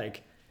means you're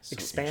like So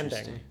expanding.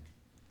 interesting.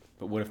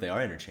 But what if they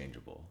are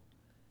interchangeable?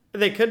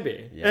 They could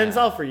be. And it's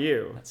Yeah. all for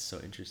you. That's so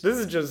interesting. This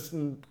is just,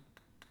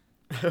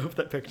 I hope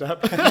that picked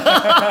up.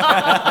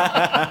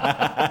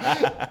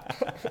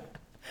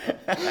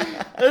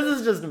 This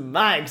is just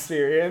my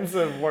experience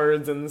of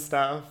words and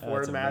stuff, Oh,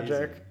 word that's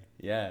magic. amazing.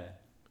 Yeah.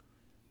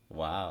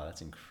 Wow,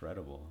 that's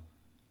incredible.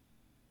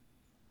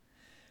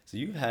 So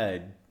you've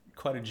had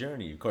quite a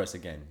journey. Of course,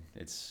 again,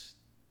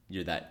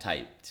 you're that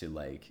type to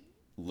like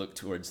look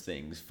towards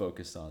things,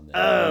 focus on them.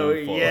 Oh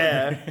move forward.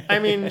 yeah. I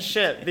mean,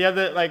 shit. The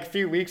other like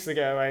few weeks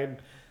ago, I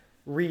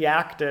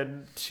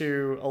reacted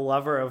to a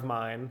lover of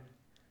mine,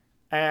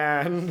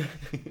 and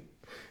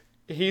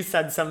he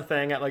said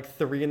something at like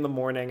 3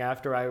 a.m.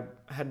 after I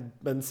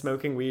had been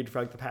smoking weed for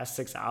like the past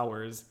 6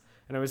 hours,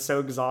 and I was so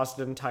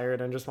exhausted and tired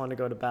and just wanted to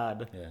go to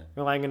bed. Yeah.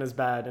 We're lying in his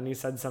bed, and he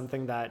said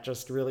something that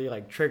just really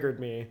like triggered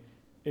me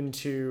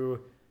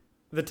into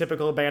the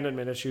typical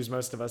abandonment issues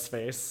most of us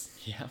face.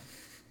 Yeah.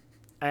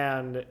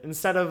 And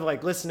instead of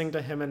like listening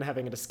to him and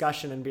having a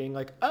discussion and being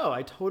like, "Oh,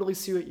 I totally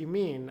see what you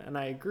mean and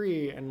I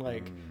agree," and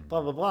like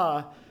blah blah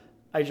blah,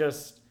 I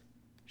just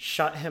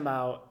shut him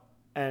out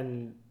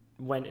and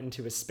went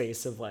into a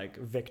space of like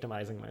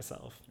victimizing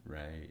myself.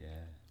 Right.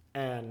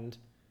 Yeah. And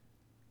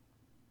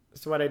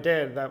so what I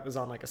did, that was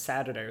on like a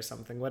Saturday or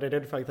something, what I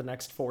did for like the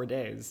next 4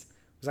 days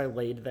was I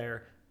laid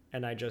there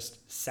and I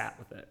just sat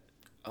with it.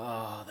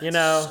 Oh, that's You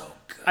know, so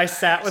good. I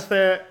sat with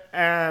it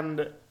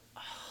and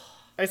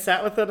I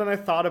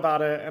thought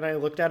about it and I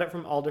looked at it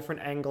from all different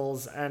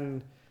angles.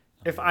 And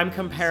if I'm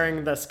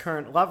comparing this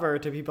current lover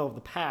to people of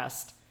the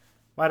past,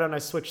 why don't I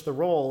switch the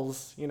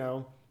roles? You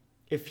know,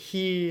 if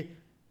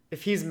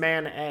he's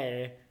man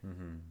A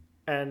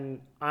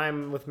and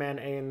I'm with man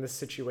A in this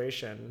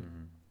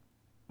situation,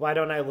 why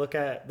don't I look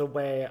at the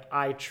way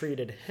I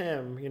treated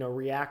him, you know,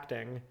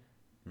 reacting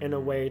in a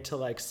way to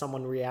like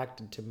someone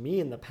reacted to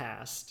me in the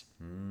past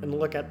and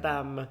look at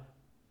them,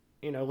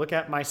 you know, look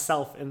at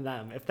myself in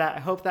them. I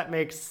hope that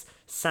makes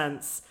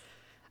sense.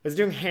 was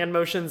doing hand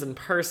motions in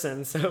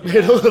person, so it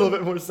made a little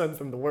bit more sense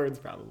than the words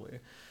probably.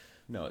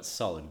 No, it's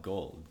solid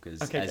gold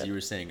because Okay, as good. you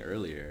were saying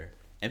earlier,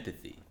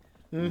 empathy.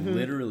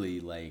 Literally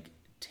like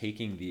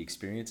taking the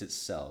experience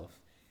itself,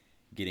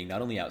 getting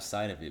not only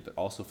outside of it, but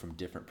also from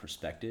different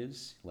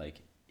perspectives,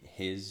 like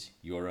his,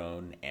 your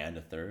own, and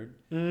a third,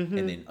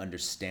 and then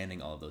understanding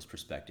all of those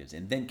perspectives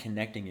and then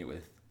connecting it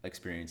with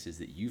experiences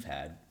that you've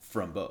had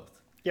from both.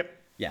 Yep.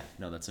 Yeah,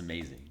 no, that's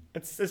amazing.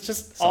 It's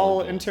just Solid all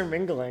gold.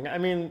 intermingling. I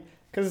mean,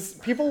 because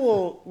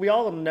we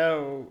all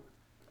know,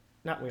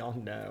 not we all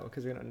know,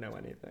 because we don't know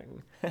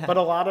anything, but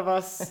a lot of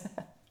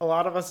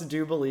us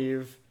do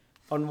believe,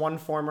 on one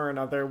form or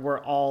another, we're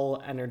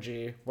all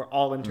energy, we're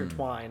all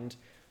intertwined,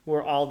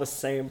 we're all the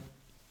same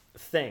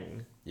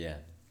thing. Yeah.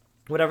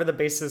 Whatever the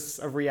basis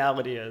of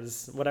reality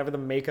is, whatever the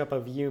makeup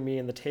of you, me,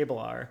 and the table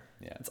are,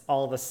 Yeah. it's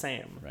all the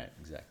same. Right,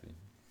 exactly.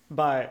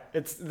 But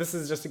this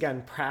is just,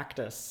 again,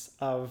 practice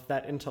of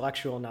that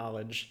intellectual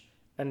knowledge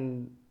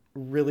and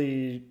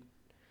really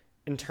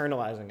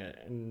internalizing it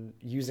and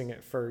using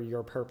it for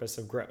your purpose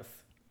of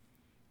growth.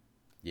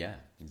 Yeah,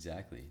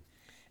 exactly.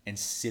 And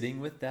sitting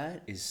with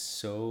that is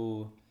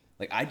so,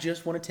 like, I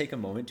just want to take a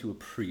moment to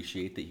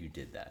appreciate that you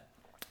did that.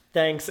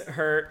 Thanks, it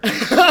hurt.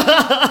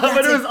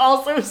 But it was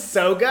also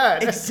so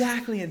good.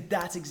 Exactly, and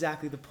that's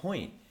exactly the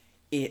point.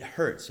 It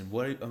hurts, and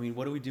what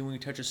do we do when we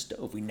touch a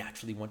stove? We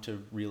naturally want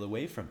to reel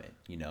away from it,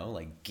 you know,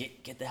 like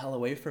get the hell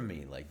away from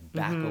me, like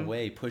back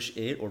away, push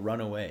it or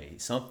run away.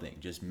 Something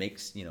just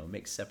makes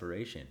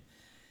separation.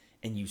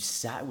 And you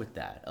sat with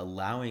that,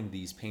 allowing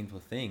these painful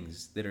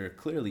things that are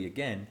clearly,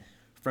 again,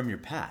 from your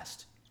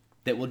past,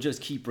 that will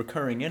just keep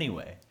recurring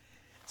anyway.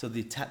 So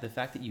the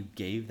fact that you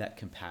gave that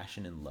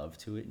compassion and love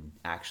to it and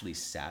actually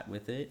sat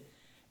with it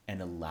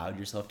and allowed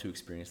yourself to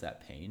experience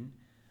that pain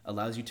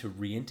allows you to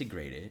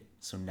reintegrate it.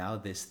 So now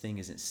this thing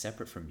isn't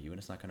separate from you and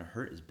it's not going to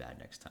hurt as bad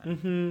next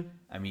time.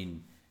 I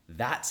mean,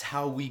 that's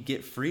how we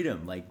get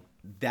freedom. Like,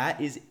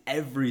 that is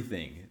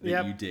everything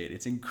that you did.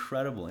 It's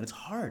incredible. And it's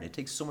hard. It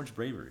takes so much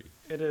bravery.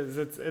 It is.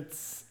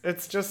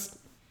 It's just,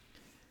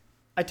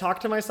 I talk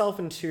to myself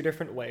in two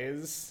different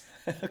ways.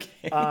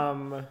 Okay.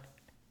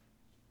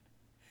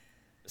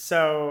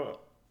 So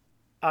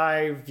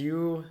I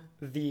view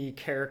the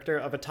character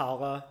of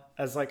Atala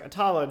as like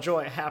Atala,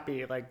 joy,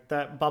 happy, like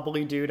that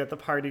bubbly dude at the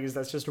parties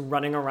that's just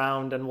running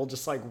around and will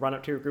just like run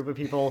up to a group of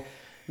people,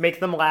 make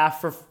them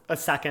laugh for a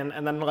second,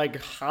 and then like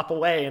hop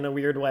away in a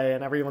weird way,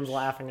 and everyone's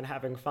laughing and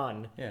having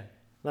fun. Yeah.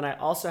 Then I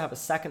also have a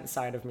second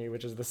side of me,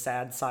 which is the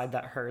sad side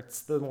that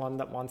hurts, the one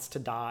that wants to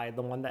die,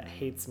 the one that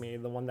hates me,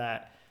 the one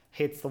that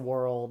hates the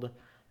world.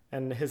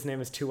 And his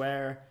name is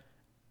Tuer.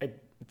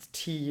 It's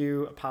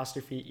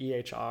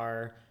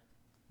TU''EHR.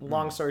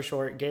 Long story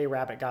short, gay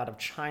rabbit god of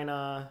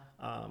China.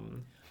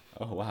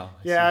 Oh, wow.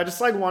 Yeah,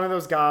 just like one of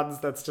those gods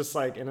that's just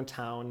like in a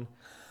town.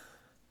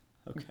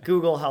 Okay.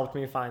 Google helped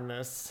me find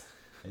this.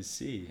 I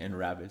see. And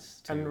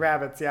rabbits, too. And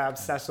rabbits, yeah,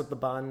 obsessed with the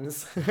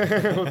buns.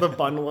 With the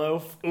bun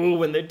loaf. Ooh,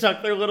 when they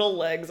tuck their little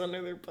legs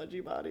under their pudgy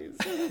bodies.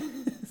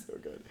 So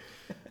good.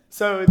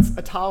 So it's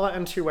Atala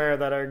and Tuer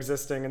that are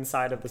existing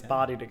inside of this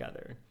body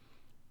together.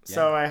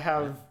 So I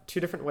have two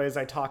different ways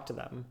I talk to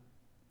them,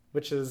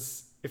 which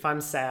is if I'm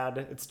sad,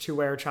 it's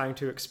Tuer trying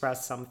to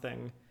express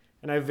something.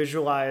 And I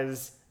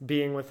visualize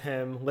being with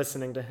him,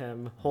 listening to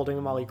him, holding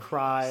him while he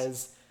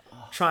cries,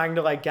 trying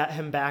to like get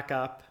him back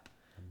up.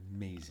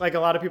 Amazing. Like a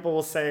lot of people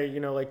will say, you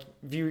know, like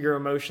view your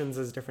emotions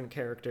as different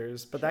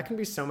characters, but that can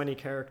be so many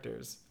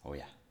characters. Oh,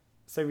 yeah.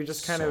 So we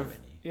just kind So of, many.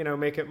 you know,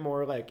 make it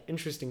more like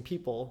interesting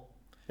people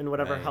and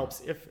whatever Right.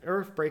 helps. If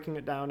breaking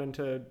it down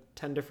into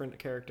 10 different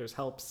characters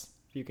helps,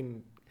 if you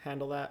can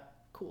handle that,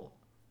 cool.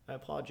 I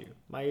applaud you.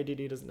 My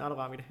ADD does not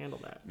allow me to handle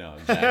that. No,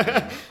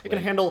 exactly. I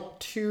can handle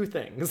two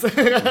things.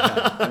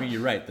 Yeah. I mean,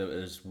 you're right.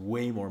 There's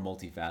way more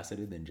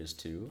multifaceted than just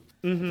two.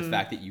 The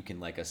fact that you can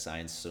like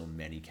assign so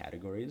many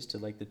categories to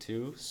like the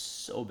two,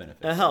 so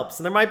beneficial. It helps.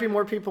 And there might be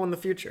more people in the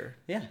future.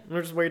 Yeah,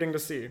 We're just waiting to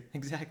see.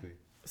 exactly.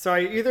 So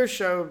I either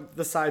show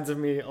the sides of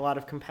me a lot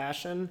of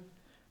compassion,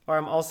 or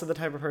I'm also the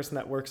type of person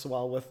that works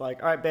well with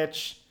like, all right,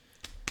 bitch,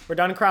 we're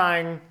done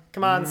crying.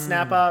 Come on,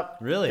 snap up.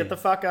 Really? Get the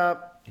fuck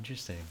up.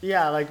 Interesting.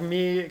 Yeah, like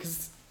me,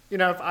 because, you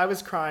know, if I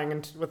was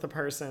crying with a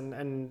person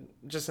and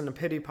just in a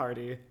pity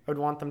party, I would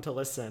want them to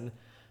listen.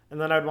 And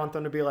then I'd want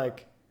them to be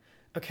like,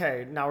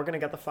 okay, now we're going to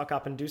get the fuck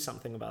up and do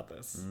something about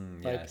this.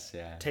 Like, Yes,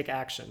 yeah. take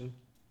action.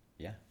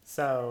 Yeah.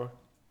 So,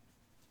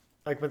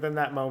 like, within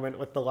that moment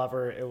with the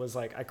lover, it was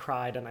like I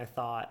cried and I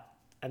thought,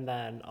 and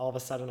then all of a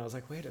sudden I was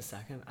like, wait a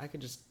second, I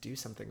could just do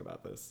something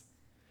about this.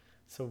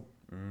 So,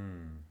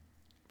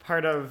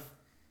 part of,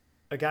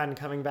 again,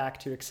 coming back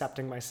to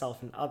accepting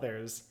myself and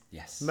others,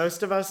 Yes.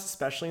 most of us,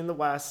 especially in the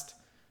West,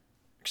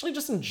 actually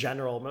just in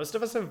general, most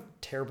of us have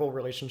terrible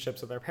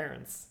relationships with our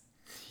parents.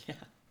 Yeah.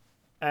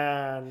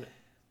 And,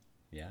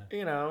 Yeah.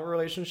 you know,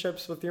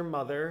 relationships with your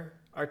mother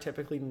are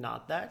typically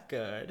not that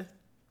good,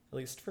 at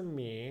least for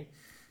me.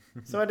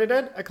 So what I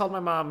did, I called my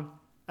mom,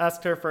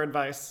 asked her for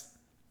advice.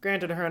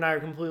 Granted, her and I are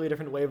completely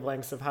different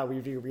wavelengths of how we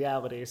view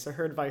reality, so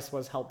her advice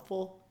was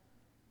helpful.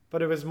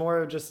 But it was more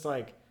of just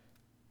like,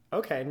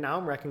 okay, now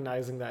I'm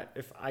recognizing that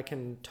if I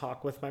can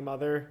talk with my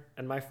mother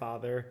and my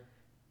father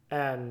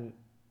and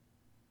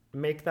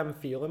make them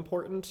feel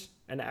important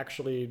and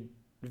actually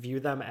view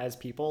them as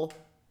people,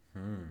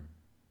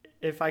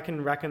 if I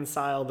can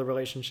reconcile the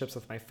relationships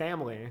with my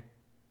family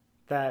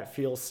that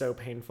feel so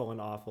painful and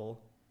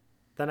awful,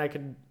 then I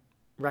could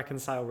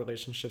reconcile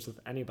relationships with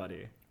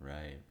anybody.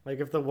 Right. Like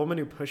if the woman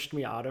who pushed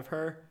me out of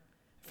her,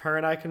 if her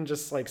and I can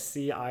just like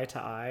see eye to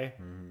eye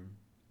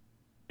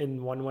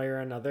in one way or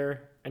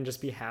another and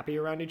just be happy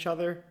around each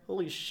other,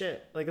 holy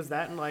shit. Like, is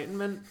that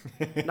enlightenment?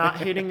 Not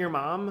hating your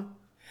mom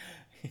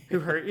who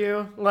hurt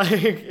you? Like,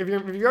 if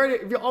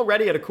you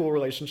already had a cool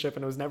relationship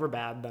and it was never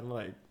bad, then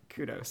like,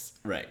 kudos.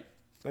 Right.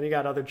 Then you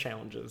got other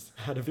challenges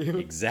ahead of you.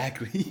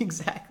 Exactly.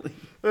 Exactly.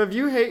 If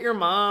you hate your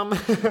mom,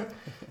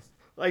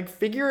 like,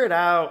 figure it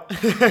out.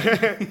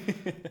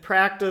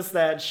 Practice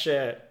that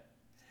shit.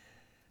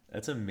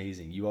 That's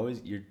amazing.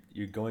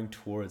 You're going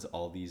towards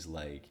all these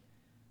like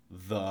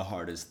the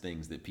hardest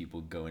things that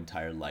people go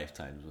entire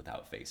lifetimes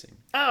without facing.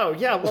 Oh,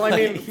 yeah. Well, I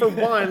mean, for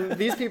one,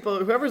 these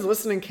people, whoever's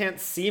listening can't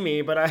see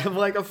me, but I have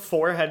like a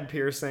forehead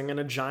piercing and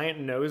a giant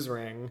nose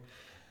ring.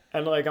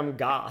 And like, I'm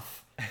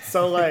goth.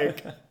 So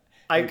like,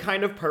 I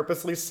kind of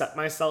purposely set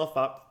myself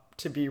up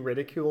to be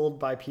ridiculed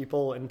by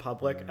people in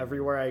public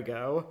everywhere I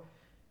go.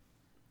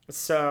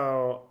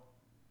 So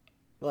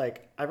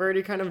like, I've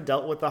already kind of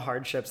dealt with the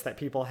hardships that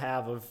people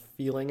have of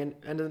feeling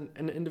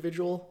an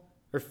individual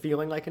or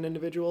feeling like an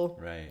individual.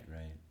 Right,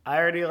 right. I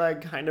already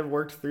like kind of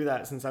worked through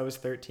that since I was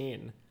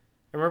 13.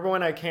 I remember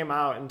when I came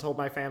out and told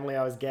my family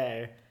I was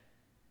gay,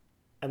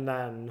 and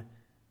then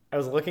I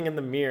was looking in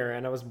the mirror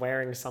and I was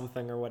wearing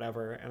something or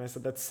whatever, and I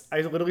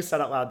literally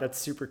said out loud, "That's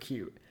super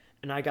cute."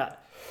 And I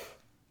got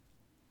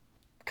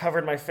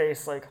covered my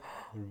face like,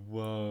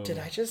 whoa. Did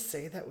I just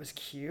say that was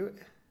cute?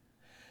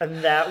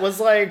 And that was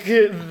like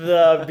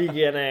the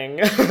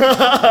beginning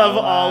of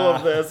all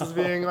of this, is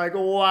being like,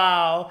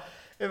 wow,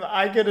 if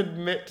I could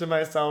admit to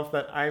myself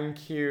that I'm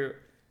cute,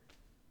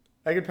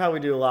 I could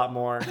probably do a lot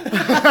more.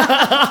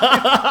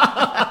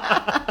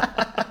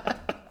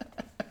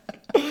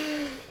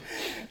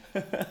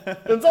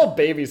 It's all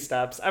baby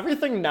steps.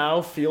 Everything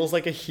now feels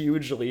like a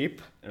huge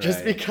leap just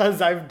Right.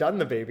 because I've done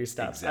the baby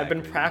steps. I've been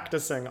Exactly.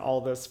 practicing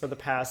all this for the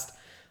past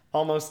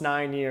almost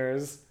 9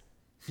 years.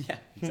 Yeah,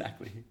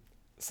 exactly.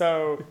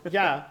 So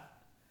yeah,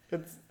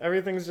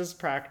 everything's just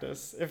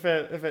practice. If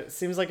it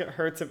seems like it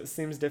hurts, if it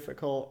seems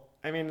difficult,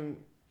 I mean,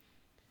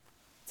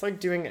 it's like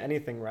doing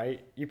anything,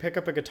 right? You pick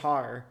up a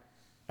guitar,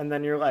 and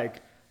then you're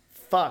like,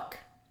 "Fuck,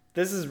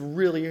 this is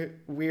really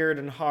weird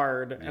and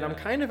hard, and I'm Yeah.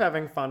 kind of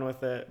having fun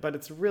with it, but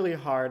it's really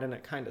hard and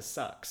it kind of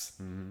sucks."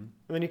 And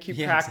then you keep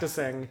Yeah,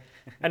 practicing,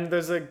 and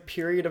there's a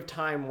period of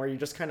time where you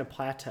just kind of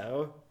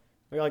plateau.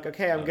 You're like,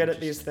 "Okay, I'm good at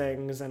these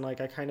interesting. things, and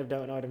like I kind of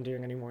don't know what I'm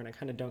doing anymore, and I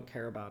kind of don't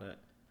care about it."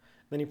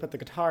 Then you put the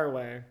guitar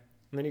away, and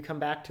then you come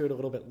back to it a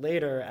little bit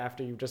later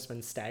after you've just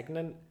been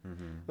stagnant.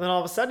 And then all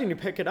of a sudden you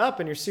pick it up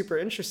and you're super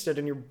interested,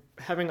 and you're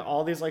having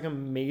all these like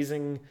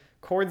amazing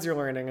chords you're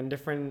learning and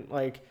different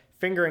like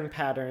fingering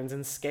patterns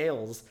and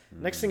scales.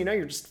 Next thing you know,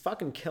 you're just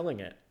fucking killing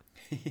it.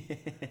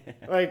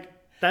 Like,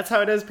 that's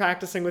how it is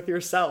practicing with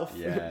yourself.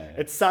 Yeah.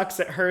 It sucks,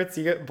 it hurts,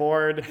 you get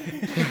bored.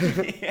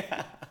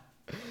 Yeah.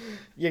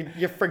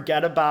 You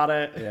forget about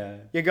it. Yeah.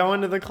 You go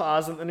into the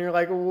closet and you're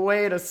like,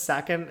 wait a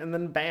second, and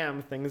then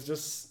bam, things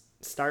just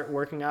start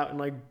working out in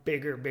like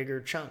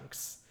bigger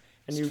chunks.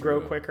 And It's you grow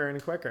true. quicker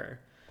and quicker.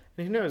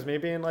 And who knows,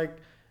 maybe in like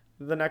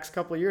the next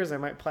couple of years I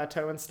might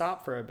plateau and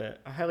stop for a bit.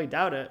 I highly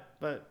doubt it,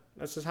 but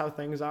that's just how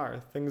things are.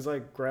 Things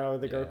like grow,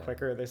 they go Yeah.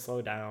 quicker, they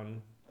slow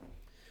down.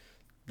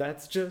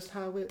 That's just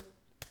how it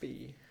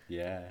be.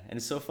 Yeah, and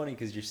it's so funny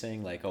because you're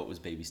saying like, oh, it was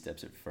baby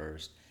steps at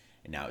first,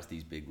 and now it's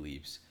these big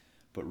leaps.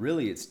 But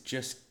really, it's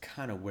just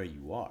kind of where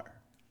you are.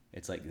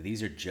 It's like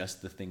these are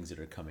just the things that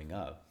are coming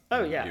up.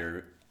 Oh, yeah.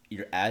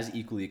 You're as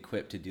equally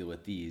equipped to deal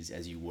with these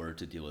as you were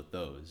to deal with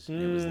those.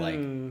 And it was like,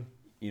 you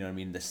know what I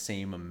mean, the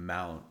same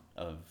amount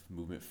of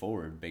movement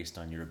forward based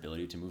on your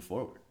ability to move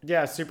forward.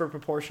 Yeah, super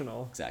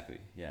proportional. Exactly.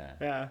 Yeah.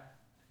 Yeah.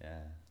 Yeah.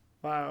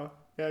 Wow.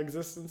 Yeah,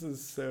 existence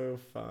is so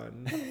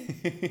fun.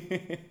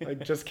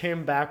 Like, just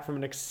came back from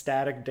an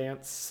ecstatic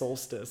dance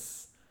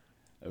solstice.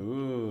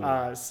 Ooh.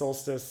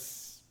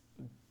 Solstice,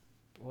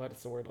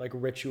 what's the word? Like,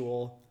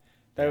 ritual.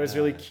 That was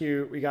really Yeah.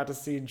 cute. We got to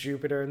see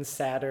Jupiter and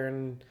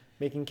Saturn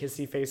making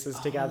kissy faces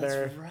Oh,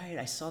 together. that's right.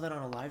 I saw that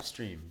on a live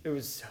stream. It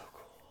was so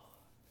cool.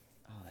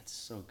 Oh, that's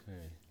so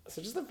good.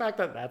 So just the fact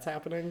that that's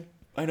happening.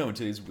 I know,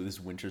 until this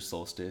winter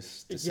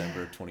solstice,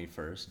 December Yeah.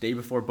 21st, day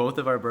before both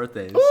of our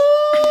birthdays.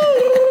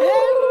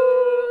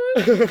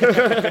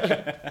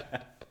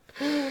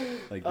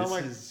 Like, Oh this my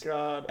is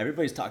god.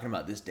 everybody's talking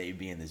about this day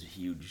being this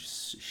huge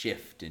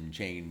shift and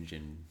change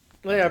and.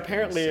 Well, yeah,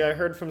 apparently I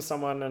heard from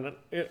someone, and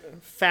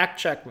fact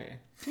check me.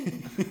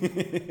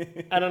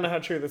 I don't know how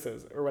true this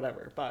is or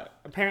whatever, but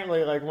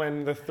apparently, like,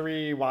 when the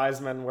 3 wise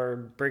men were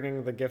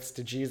bringing the gifts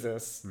to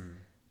Jesus,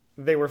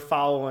 they were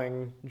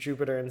following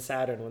Jupiter and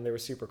Saturn when they were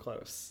super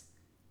close.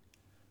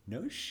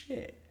 No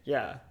shit.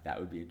 Yeah. That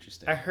would be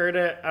interesting. I heard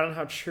it. I don't know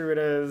how true it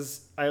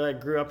is. I like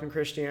grew up in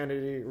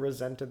Christianity,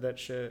 resented that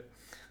shit.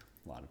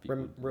 A lot of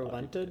people.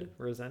 Relented?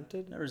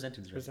 Resented? No,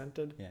 resented. Right.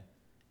 Resented? Yeah.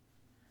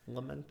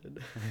 Lamented.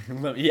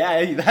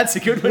 Yeah, that's a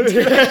good one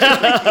too.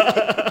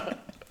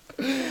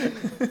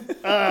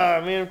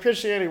 Man, if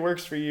Christianity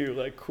works for you,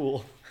 like,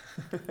 cool.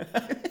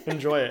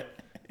 Enjoy it.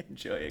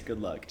 Enjoy it.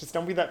 Good luck. Just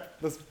don't be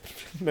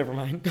never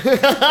mind.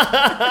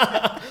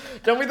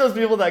 Don't be those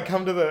people that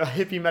come to the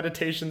hippie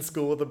meditation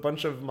school with a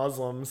bunch of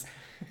Muslims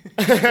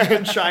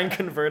and try and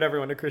convert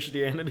everyone to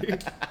Christianity.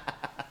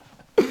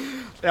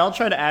 They all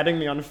tried adding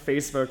me on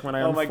Facebook when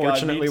I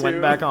unfortunately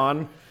went back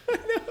on.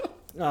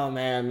 Oh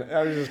man,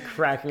 I was just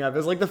cracking up. It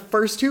was like the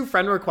first 2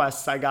 friend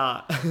requests I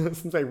got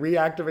since I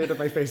reactivated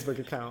my Facebook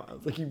account. I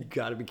was like, you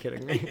gotta be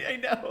kidding me. I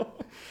know.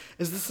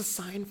 Is this a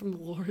sign from the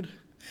Lord?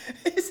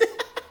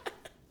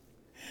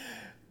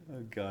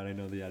 Oh God, I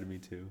know they added me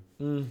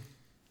too.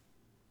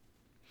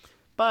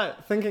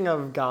 But thinking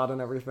of God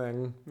and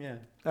everything, Yeah.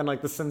 and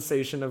like the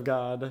sensation of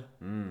God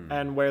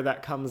and where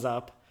that comes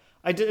up,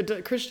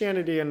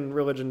 Christianity and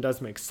religion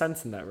does make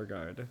sense in that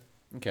regard.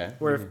 Okay.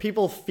 Where if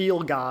people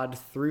feel God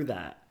through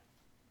that,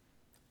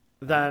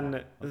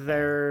 then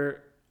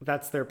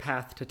that's their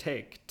path to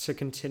take, to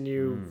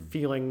continue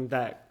feeling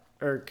that,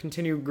 or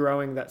continue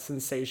growing that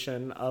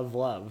sensation of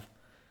love.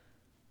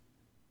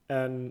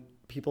 And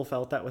people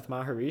felt that with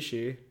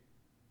Maharishi.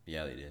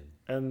 Yeah, they did.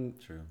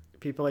 And True.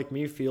 people like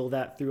me feel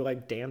that through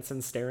like dance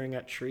and staring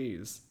at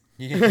trees.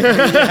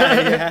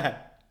 Yeah.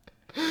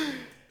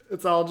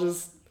 It's all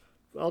just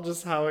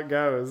how it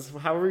goes,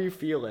 however you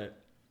feel it.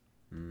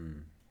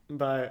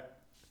 But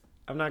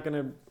I'm not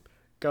gonna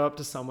go up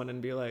to someone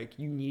and be like,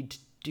 you need to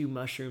do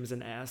mushrooms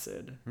and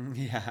acid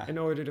Yeah. in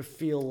order to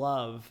feel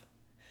love.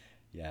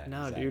 Yeah.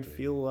 No, exactly. dude,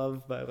 feel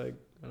love by like,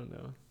 I don't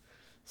know,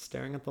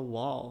 staring at the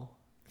wall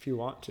if you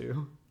want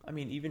to. I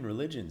mean, even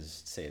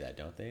religions say that,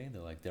 don't they?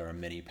 They're like, there are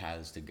many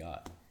paths to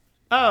God.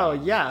 Oh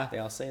yeah. They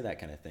all say that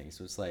kind of thing.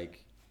 So it's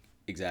like,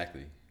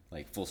 exactly,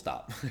 like full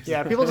stop.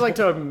 Yeah, people just like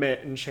to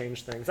admit and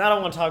change things. I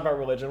don't want to talk about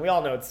religion. We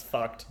all know it's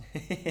fucked.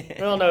 We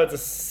all know it's a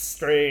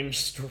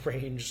strange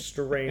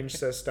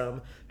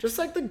system. Just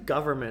like the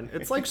government.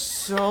 It's like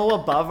so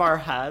above our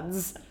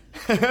heads.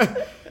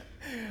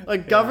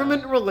 Like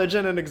government,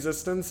 religion, and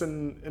existence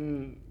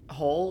in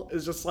whole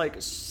is just like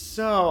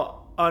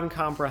so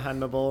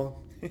uncomprehendable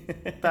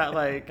that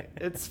like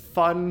it's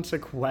fun to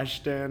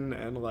question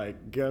and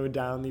like go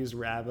down these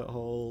rabbit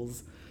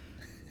holes.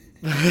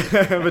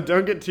 But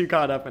don't get too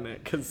caught up in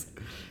it because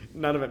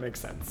none of it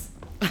makes sense.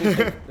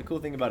 The cool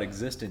thing about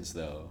existence,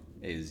 though,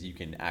 is you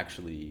can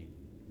actually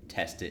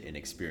test it and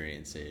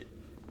experience it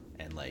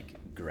and like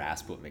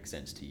grasp what makes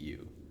sense to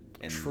you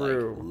and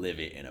True. like live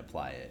it and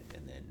apply it,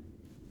 and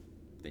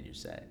then you're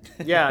set.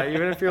 Yeah,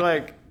 even if you're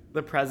like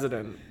the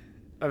president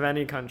of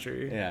any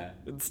country, Yeah.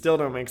 it still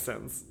don't make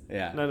sense.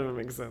 Yeah. None of it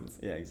makes sense.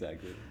 Yeah,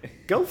 exactly.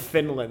 Go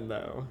Finland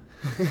though.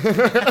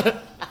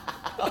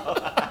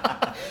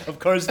 Of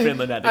course,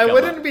 Finland had to I come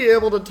wouldn't up. be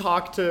able to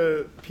talk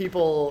to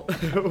people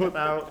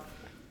without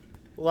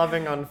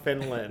loving on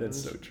Finland.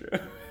 That's so true.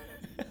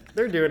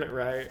 They're doing it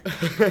right.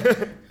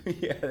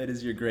 Yeah, that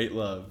is your great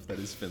love. That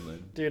is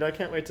Finland. Dude, I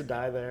can't wait to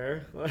die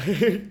there.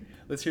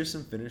 Let's hear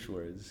some Finnish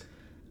words.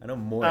 I know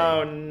moi.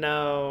 Oh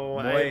no.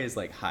 Moi is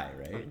like hi,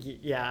 right?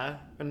 Yeah,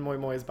 and moi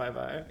moi is bye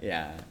bye.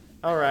 Yeah.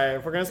 All right,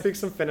 if we're gonna speak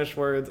some Finnish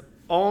words,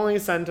 only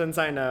sentence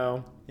I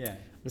know. Yeah.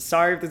 I'm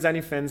sorry if there's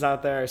any Finns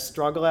out there. I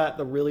struggle at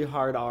the really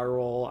hard R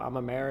roll. I'm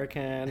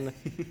American.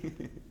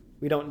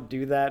 We don't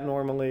do that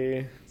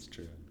normally. It's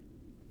true.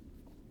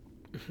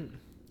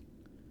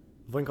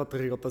 Voinko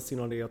tarjota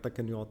sinulle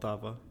jotakin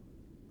juotavaa?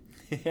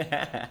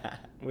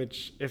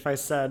 Which, if I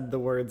said the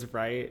words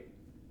right,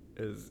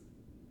 is,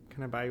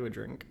 can I buy you a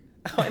drink?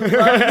 Oh, I love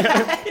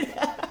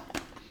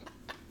that.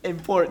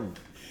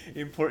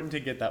 Important to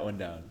get that one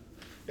down.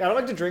 Yeah, I don't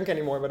like to drink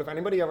anymore, but if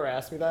anybody ever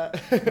asks me that,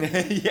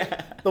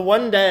 Yeah. the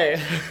one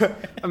day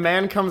a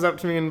man comes up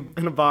to me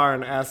in a bar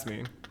and asks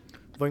me,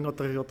 Voinko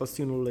tarjota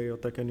sinulle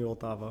jotakin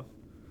juotavaa?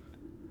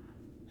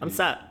 I'm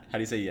set. How do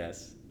you say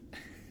yes?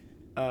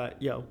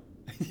 Yo.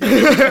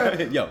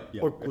 Yo.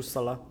 Or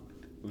kusala.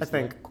 I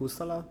think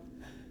kusala.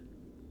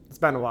 It's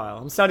been a while.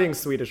 I'm studying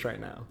Swedish right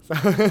now. So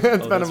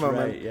it's been a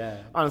moment. Right, yeah.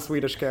 On a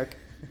Swedish kick.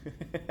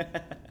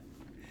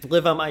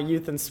 Live out my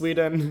youth in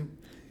Sweden.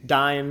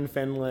 Die in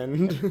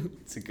Finland.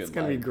 It's a good It's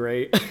going to be life.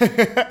 great.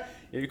 Yeah,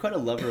 you're quite a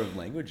lover of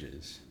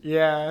languages.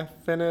 Yeah.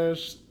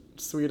 Finnish,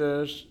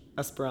 Swedish,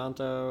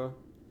 Esperanto.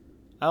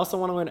 I also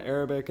want to learn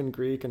Arabic and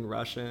Greek and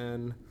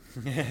Russian.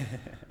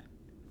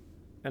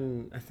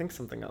 And I think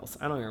something else.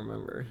 I don't even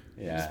remember.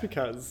 Yeah. Just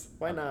because.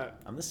 Why not?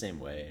 I'm the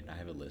same way. I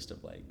have a list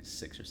of like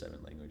 6 or 7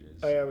 languages.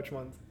 Oh yeah, which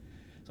ones?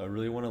 So I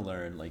really want to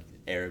learn like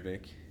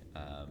Arabic.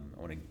 I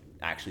want to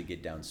actually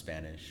get down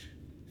Spanish,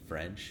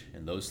 French,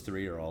 and those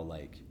 3 are all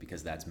like,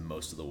 because that's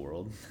most of the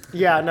world.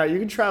 Yeah, no, you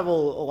can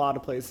travel a lot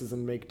of places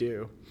and make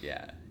do.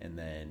 Yeah, and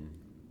then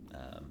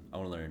I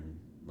want to learn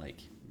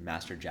like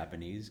master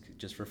Japanese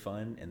just for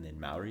fun, and then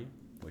Maori,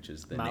 which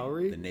is the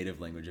Maori? the native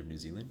language of New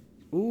Zealand.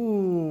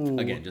 Ooh.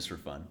 Again, just for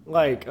fun.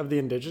 Like, of the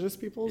indigenous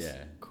peoples?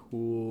 Yeah.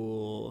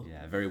 Cool.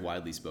 Yeah, very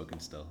widely spoken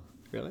still.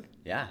 Really?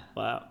 Yeah.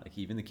 Wow. Like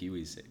even the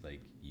Kiwis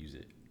like use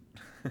it.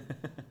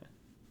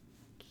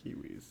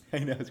 Kiwis. I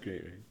know, it's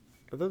great, right?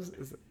 Are those,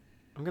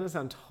 I'm going to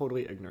sound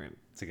totally ignorant.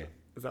 It's okay.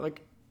 Is that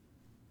like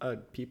a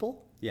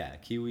people? Yeah,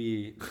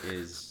 Kiwi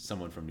is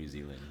someone from New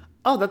Zealand.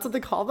 Oh, that's what they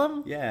call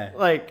them? Yeah.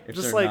 Like, if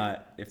just they're like...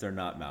 not, if they're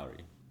not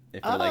Maori.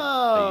 If they're like a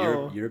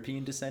Oh.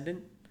 European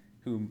descendant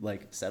who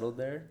like settled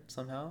there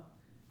somehow,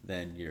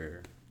 then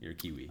you're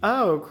Kiwi.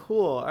 Oh,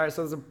 cool. All right,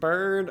 so there's a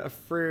bird, a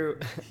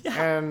fruit,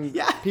 and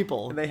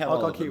people. And they have all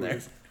all called of them there.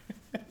 Kiwis.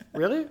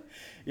 Really?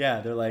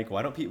 Yeah, they're like,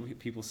 why don't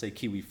people say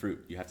kiwi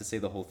fruit? You have to say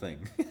the whole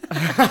thing.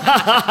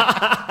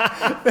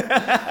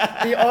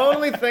 The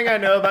only thing I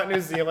know about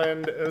New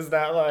Zealand is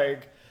that,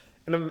 like,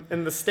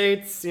 in the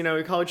States, you know,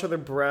 we call each other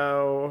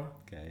bro.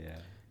 Okay, yeah.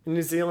 In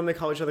New Zealand, they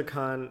call each other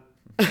cunt.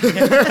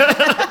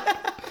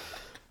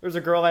 There's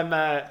a girl I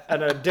met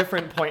at a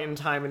different point in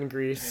time in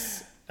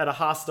Greece at a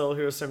hostel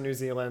who was from New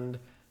Zealand,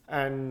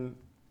 and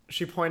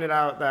she pointed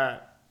out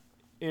that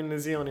in New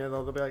Zealand, you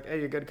know, they'll be like,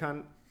 hey, you good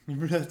cunt?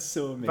 That's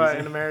so amazing. But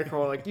in America,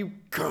 we're like, you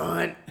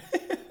cunt.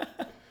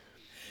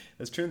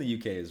 That's true in the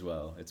UK as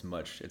well. It's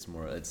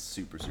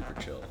super, super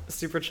chill.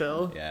 Super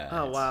chill? Yeah.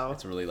 Oh, wow.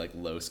 It's a really like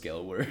low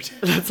scale word.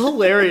 That's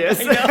hilarious.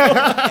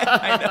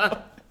 I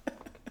know.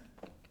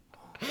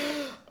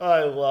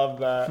 I love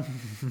that.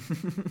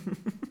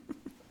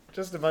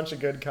 Just a bunch of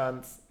good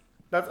cunts.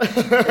 That's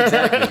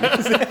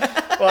Exactly.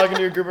 walking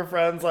to a group of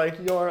friends like,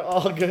 you're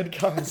all good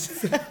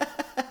cunts.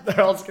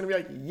 They're all just going to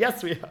be like,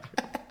 yes, we are.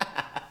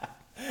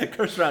 Of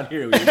course, around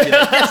here we would be like,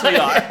 yes, we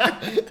are.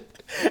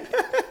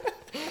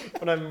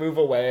 When I move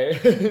away.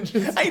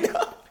 Just, I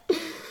know.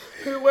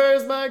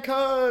 where's my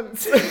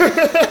cunts?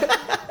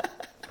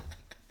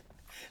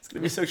 It's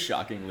gonna be so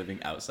shocking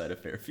living outside of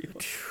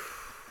Fairfield.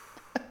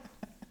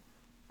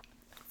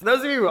 For those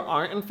of you who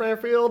aren't in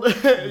Fairfield,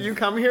 you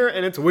come here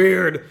and it's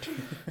weird.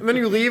 And then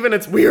you leave and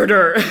it's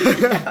weirder.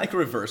 Like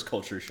reverse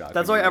culture shock.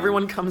 That's why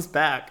everyone comes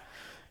back.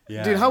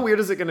 Yeah. Dude, how weird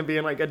is it going to be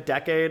in like a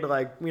decade?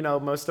 Like, you know,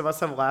 most of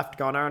us have left,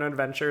 gone on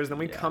adventures, then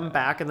we come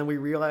back and then we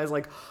realize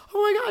like, oh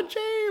my God,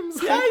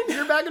 James, Yeah, like,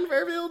 you're back in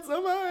Fairfield, so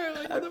am I.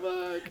 Like, what the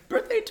fuck?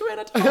 Birthday twin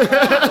at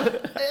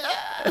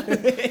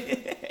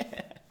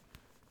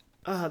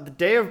The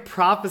day of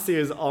prophecy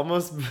is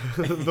almost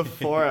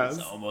before us.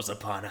 It's almost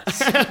upon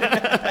us.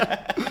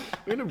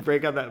 We're going to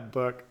break out that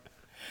book.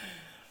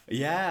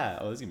 Yeah.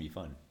 Oh, this is gonna be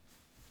fun.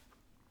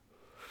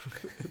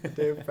 The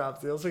day of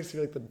prophecy. It also makes me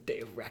like the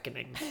day of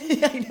reckoning.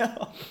 Yeah, I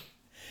know.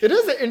 It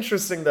is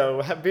interesting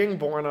though, being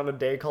born on a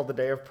day called the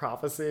day of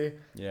prophecy.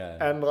 Yeah.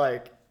 And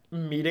like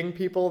meeting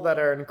people that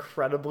are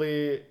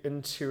incredibly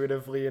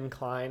intuitively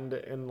inclined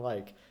in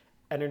like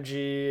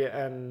energy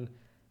and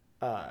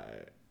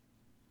like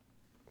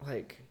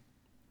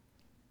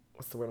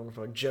what's the word I'm looking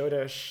for, like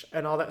Jodish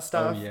and all that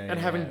stuff. yeah, and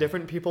having yeah.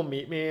 different people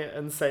meet me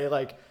and say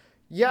like,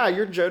 yeah,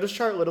 your Jodish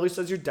chart literally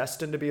says you're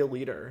destined to be a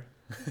leader.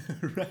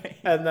 Right.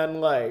 And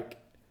then like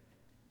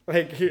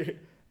the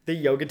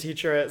yoga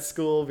teacher at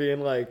school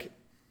being like,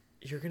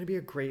 you're going to be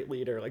a great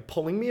leader, like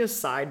pulling me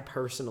aside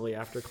personally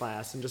after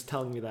class and just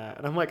telling me that.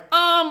 And I'm like,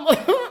 how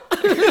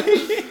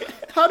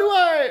do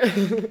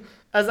I,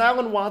 as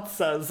Alan Watts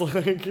says,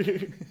 like,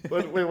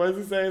 what does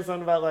he say?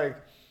 Something about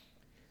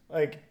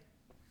like,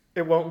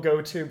 it won't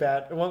go too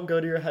bad. It won't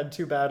go to your head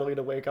too badly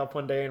to wake up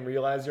one day and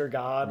realize you're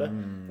God.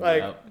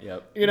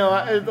 Yep. You know,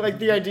 like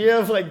the idea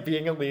of like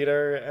being a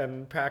leader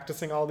and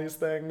practicing all these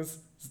things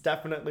is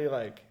definitely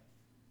like,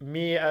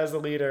 me as a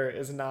leader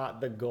is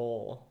not the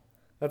goal.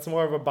 That's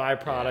more of a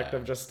byproduct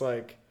of just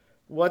like,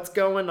 what's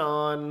going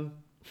on?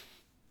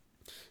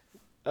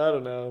 I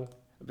don't know.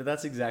 But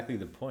that's exactly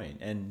the point.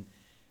 And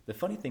the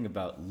funny thing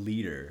about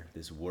leader,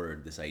 this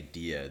word, this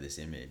idea, this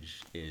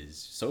image, is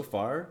so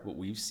far what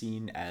we've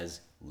seen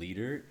as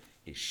leader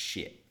is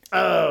shit.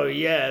 Oh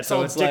yeah, it's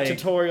all it's like-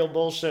 dictatorial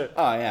bullshit.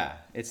 Oh yeah,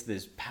 it's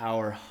this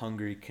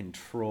power-hungry,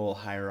 control,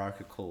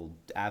 hierarchical,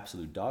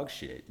 absolute dog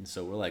shit. And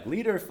so we're like,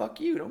 leader,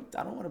 fuck you.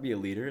 I don't want to be a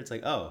leader. It's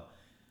like, oh,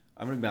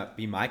 I'm gonna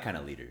be my kind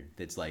of leader.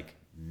 That's like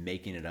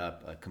making it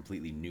up a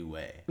completely new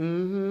way.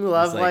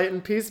 Love, like- light,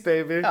 and peace,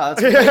 baby. Oh,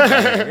 that's great.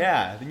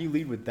 Yeah, then you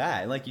lead with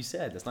that. And like you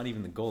said, that's not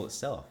even the goal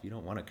itself. You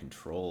don't want to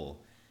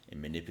control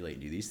and manipulate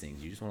and do these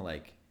things. You just want to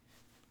like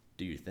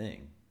do your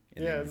thing.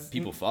 And Yeah, then it's-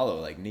 people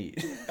follow like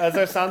neat. As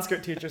our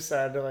Sanskrit teacher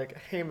said, they're like,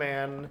 hey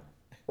man,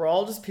 we're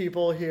all just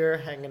people here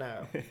hanging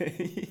out.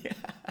 Yeah.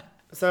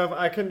 So if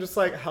I can just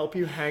like help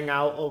you hang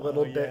out a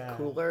little bit yeah.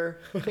 cooler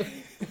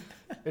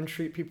and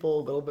treat people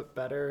a little bit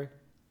better.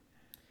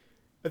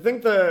 I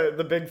think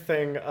the big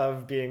thing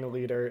of being a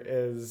leader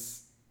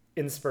is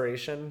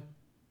inspiration.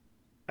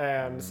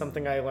 And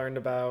something I learned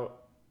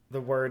about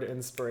the word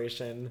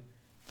inspiration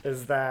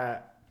is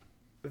that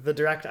the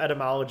direct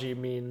etymology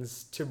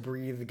means to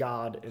breathe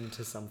God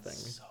into something.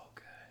 So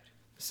good.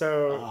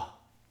 So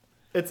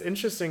it's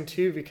interesting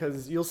too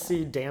because you'll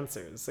see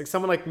dancers, like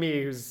someone like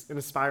me who's an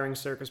aspiring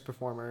circus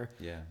performer,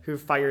 Yeah. who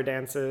fire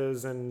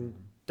dances and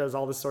does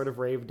all this sort of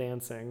rave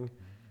dancing.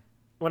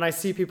 when I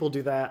see people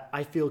do that,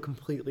 I feel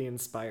completely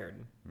inspired.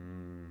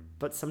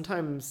 But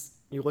sometimes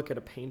you look at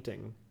a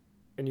painting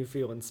and you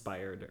feel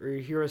inspired, or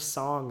you hear a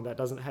song that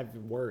doesn't have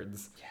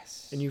words.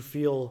 Yes. And you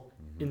feel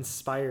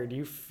inspired.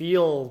 You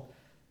feel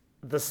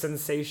the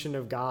sensation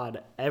of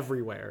God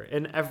everywhere,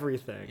 in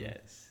everything.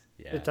 Yes.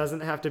 Yeah. It doesn't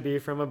have to be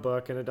from a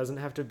book, and it doesn't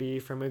have to be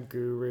from a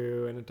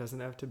guru, and it doesn't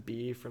have to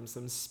be from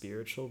some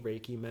spiritual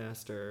Reiki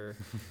master.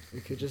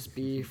 It could just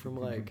be from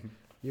like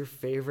your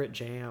favorite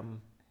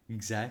jam.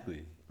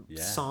 Exactly.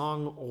 Yeah.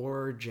 Song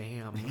or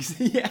jam.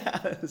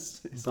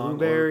 Yes. Song or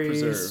Blueberry,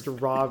 preserve.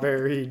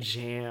 strawberry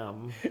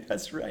jam.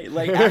 That's right.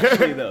 Like,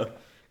 actually, though.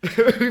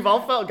 We've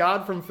all felt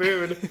God from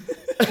food.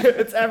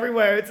 It's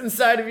everywhere. It's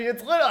inside of you.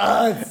 It's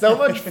it's so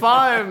much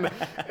fun.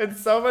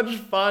 It's so much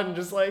fun.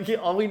 Just like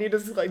all we need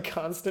is like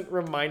constant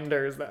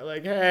reminders that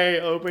like, hey,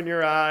 open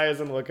your eyes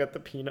and look at the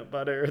peanut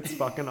butter. It's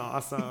fucking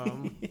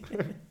awesome.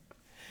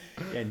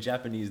 Yeah, in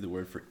Japanese, the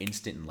word for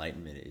instant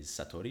enlightenment is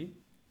satori.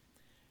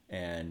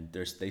 And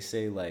they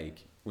say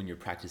like when you're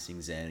practicing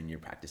Zen and you're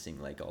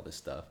practicing like all this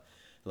stuff,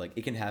 like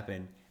it can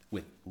happen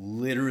with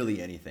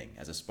literally anything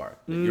as a spark.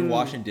 Like you're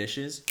washing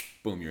dishes,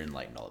 boom, you're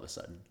enlightened all of a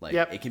sudden. Like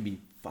it can be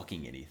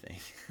fucking anything.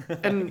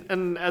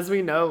 and as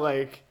we know,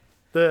 like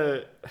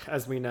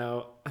as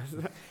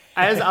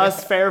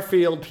us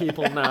Fairfield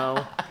people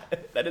know,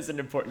 That is an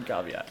important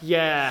caveat.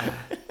 yeah.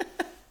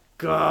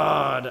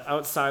 God,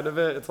 outside of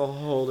it, it's a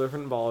whole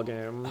different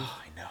ballgame. Oh,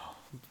 I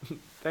know.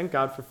 Thank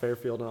God for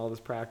Fairfield and all this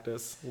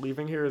practice.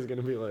 Leaving here is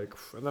gonna be like,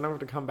 and then I have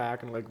to come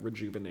back and like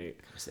rejuvenate.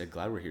 I'm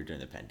glad we're here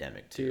during the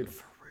pandemic too. Dude,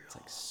 for real. It's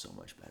like so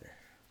much better.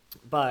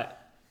 But,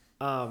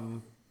 I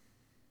don't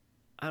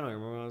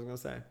remember what I was gonna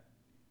say.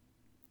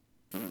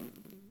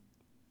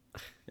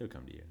 It'll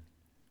come to you.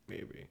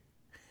 Maybe.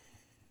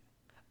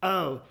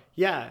 Oh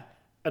yeah,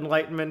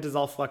 enlightenment is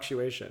all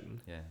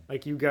fluctuation. Yeah.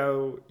 Like you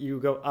go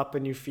up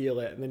and you feel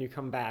it, and then you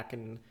come back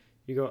and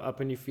you go up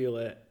and you feel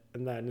it,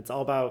 and then it's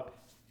all about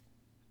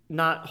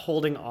not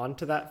holding on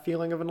to that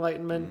feeling of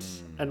enlightenment.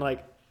 And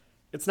like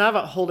it's not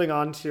about holding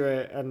on to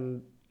it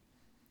and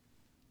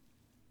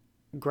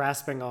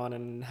grasping on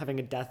and having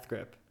a death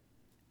grip.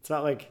 It's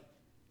about like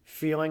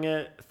feeling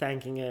it,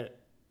 thanking it,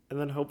 and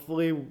then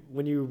hopefully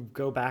when you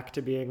go back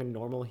to being a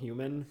normal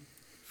human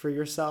for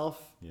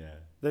yourself, Yeah.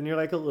 then you're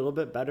like a little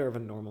bit better of a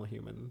normal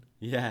human.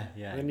 Yeah,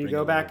 yeah. And then you Bring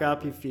go a back little up,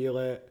 bit you feel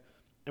it.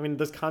 I mean,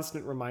 there's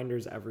constant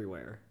reminders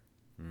everywhere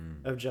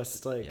of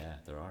just like, Yeah,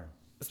 there are.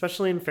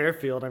 especially in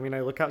Fairfield. I mean,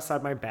 I look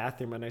outside my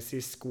bathroom and I see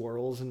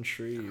squirrels and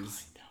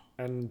trees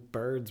and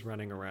birds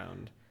running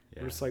around.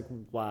 Yeah. I'm just like,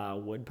 wow,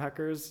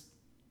 woodpeckers.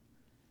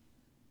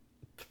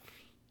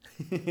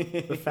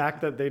 The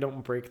fact that they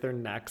don't break their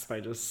necks by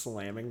just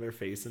slamming their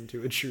face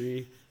into a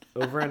tree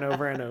over and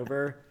over and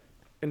over.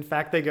 In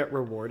fact, they get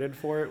rewarded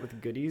for it with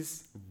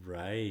goodies.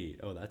 Right.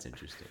 Oh, that's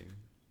interesting.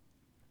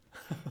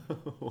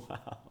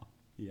 Wow.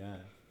 Yeah.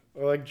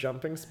 Or like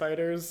jumping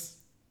spiders.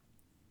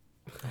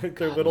 Like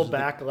their God, little those are the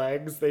back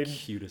legs. They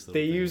Cutest little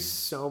they thing. use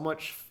so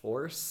much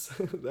force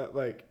that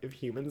like if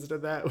humans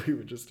did that, we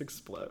would just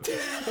explode.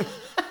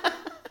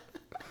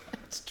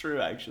 It's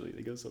true, actually.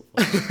 They go so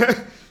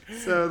far.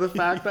 So the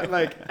fact that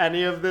like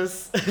any of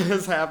this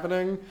is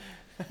happening,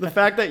 the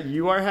fact that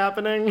you are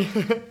happening,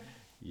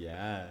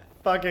 Yeah.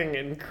 fucking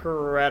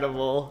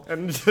incredible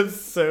and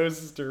just so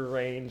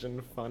strange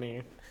and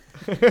funny.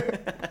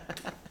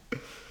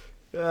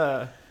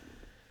 Yeah.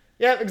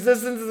 Yeah,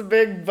 existence is a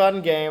big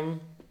fun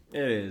game.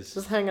 It is.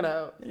 Just hanging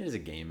out. It is a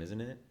game, isn't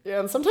it? Yeah,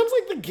 and sometimes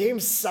like the game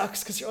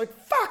sucks because you're like,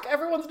 fuck,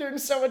 everyone's doing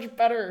so much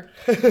better.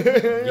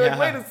 You're Yeah. like,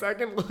 wait a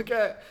second, look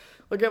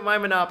at my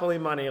Monopoly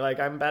money. Like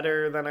I'm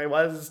better than I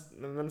was,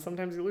 and then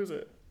sometimes you lose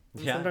it.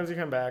 And Yeah. sometimes you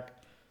come back.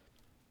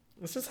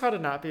 It's just how to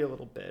not be a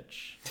little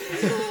bitch.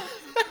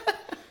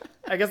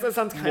 I guess that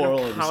sounds kind Moral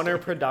of of the story.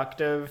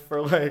 counterproductive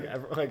for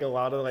like a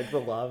lot of like the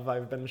love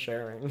I've been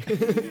sharing.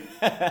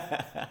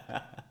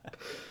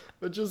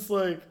 But just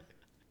like,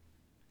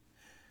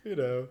 you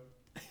know,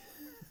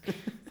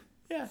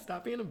 Yeah.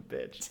 stop being a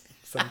bitch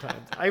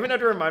sometimes. I even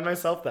have to remind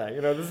myself that,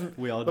 you know, this is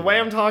We all the do way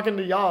that. I'm talking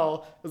to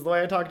y'all is the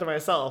way I talk to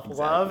myself.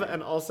 Love Exactly.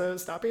 and also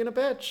stop being a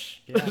bitch.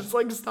 Yeah. Just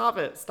like stop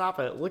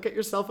it. Look at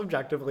yourself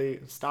objectively.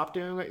 Stop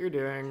doing what you're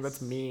doing.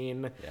 That's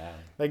mean. Yeah.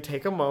 Like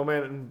take a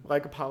moment and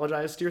like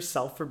apologize to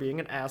yourself for being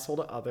an asshole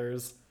to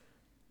others.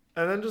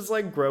 And then just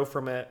like grow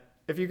from it.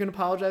 If you can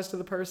apologize to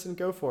the person,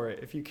 go for it.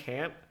 If you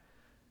can't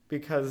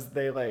because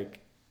they like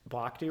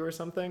blocked you or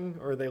something,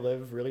 or they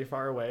live really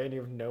far away and you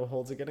have no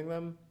holds of getting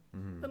them,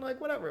 then like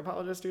whatever,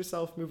 apologize to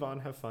yourself, move on,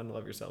 have fun,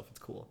 love yourself. It's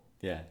cool.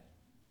 Yeah.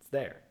 It's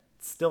there.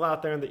 It's still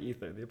out there in the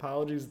ether. The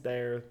apology's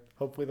there.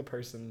 Hopefully the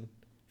person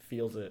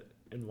feels it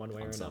in one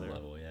way or On some another.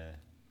 level, yeah.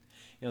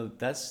 You know,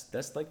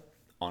 that's like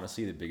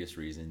honestly the biggest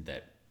reason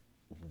that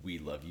we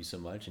love you so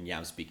much, and yeah,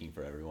 I'm speaking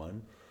for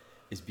everyone,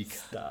 is because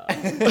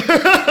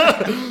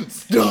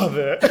Stop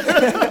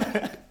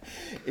it.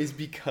 is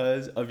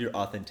because of your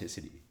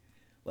authenticity.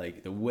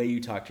 Like the way you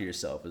talk to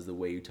yourself is the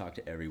way you talk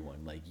to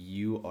everyone. Like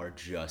you are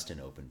just an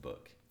open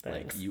book.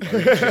 Thanks. Like you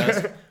are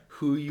just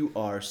who you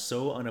are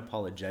so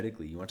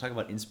unapologetically. You want to talk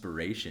about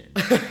inspiration.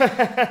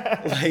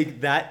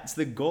 Like that's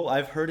the goal.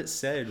 I've heard it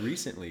said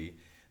recently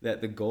that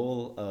the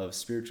goal of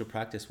spiritual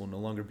practice will no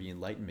longer be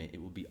enlightenment.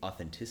 It will be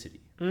authenticity.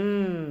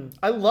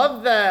 I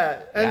love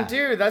that. And Yeah.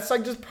 dude, that's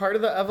like just part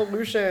of the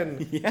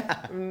evolution.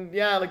 Yeah.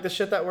 Yeah, like the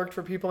shit that worked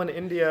for people in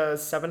India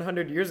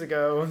 700 years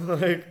ago,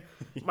 like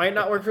might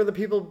not work for the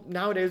people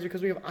nowadays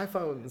because we have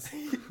iPhones.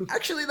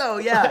 Actually though,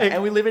 yeah. Like-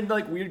 and we live in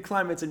like weird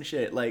climates and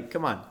shit. Like,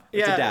 come on.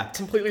 Let's Yeah, adapt.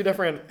 completely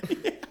different.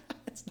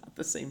 It's not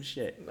the same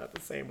shit. Not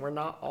the same. We're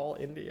not all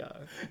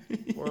India.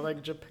 We're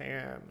like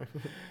Japan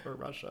or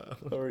Russia.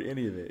 Or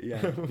any of it.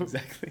 Yeah,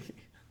 exactly.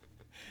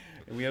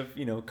 And we have,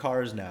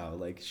 cars now.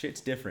 Like, shit's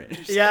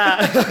different.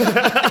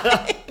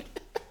 Yeah.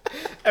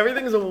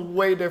 Everything's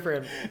way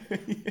different.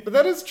 But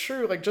that is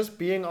true. Like just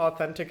being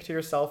authentic to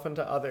yourself and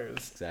to others.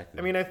 Exactly.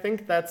 I mean, I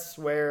think that's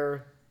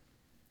where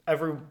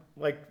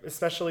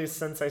especially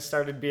since I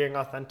started being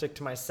authentic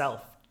to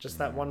myself, just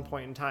that one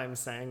point in time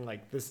saying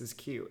like, this is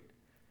cute.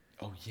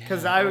 Oh, yeah.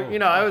 Because I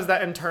was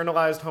that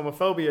internalized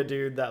homophobia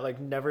dude that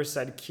like never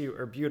said cute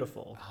or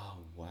beautiful. Oh,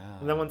 wow.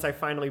 And then once I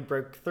finally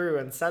broke through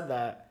and said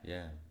that,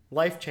 Yeah.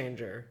 life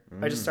changer.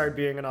 I just started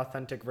being an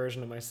authentic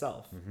version of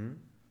myself. Mm-hmm.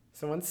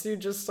 So once you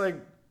just like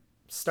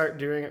start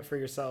doing it for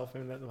yourself,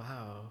 and then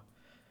wow,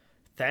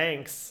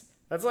 thanks.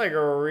 That's like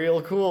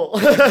real cool.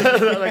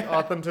 Like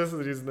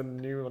authenticity is the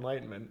new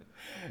enlightenment.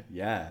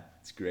 Yeah.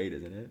 It's great,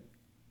 isn't it?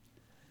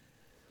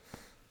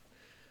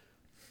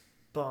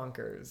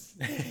 Bonkers.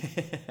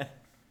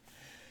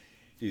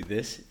 Dude,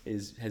 this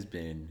has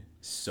been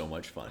so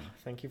much fun.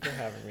 Thank you for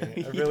having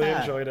me. I really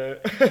Yeah. enjoyed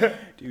it.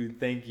 Dude,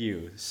 thank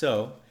you.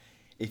 So,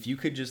 if you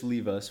could just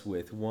leave us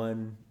with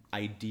one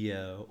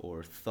idea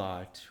or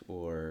thought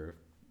or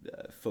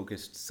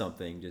focused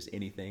something, just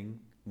anything,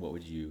 what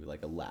would you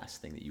like a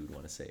last thing that you would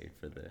want to say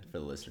for the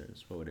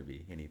listeners? What would it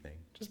be? Anything?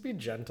 Just be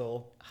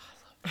gentle.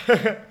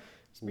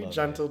 Just be Love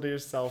gentle to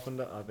yourself and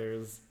to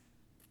others.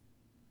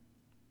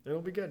 It'll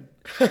be good.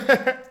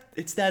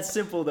 It's that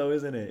simple though,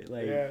 isn't it?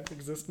 Like, Yeah,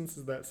 existence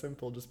is that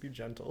simple. Just be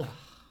gentle.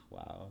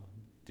 wow.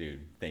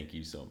 Dude, thank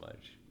you so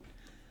much.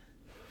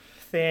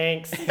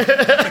 Thanks.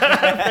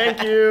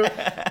 Thank you.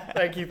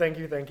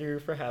 Thank you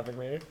for having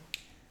me.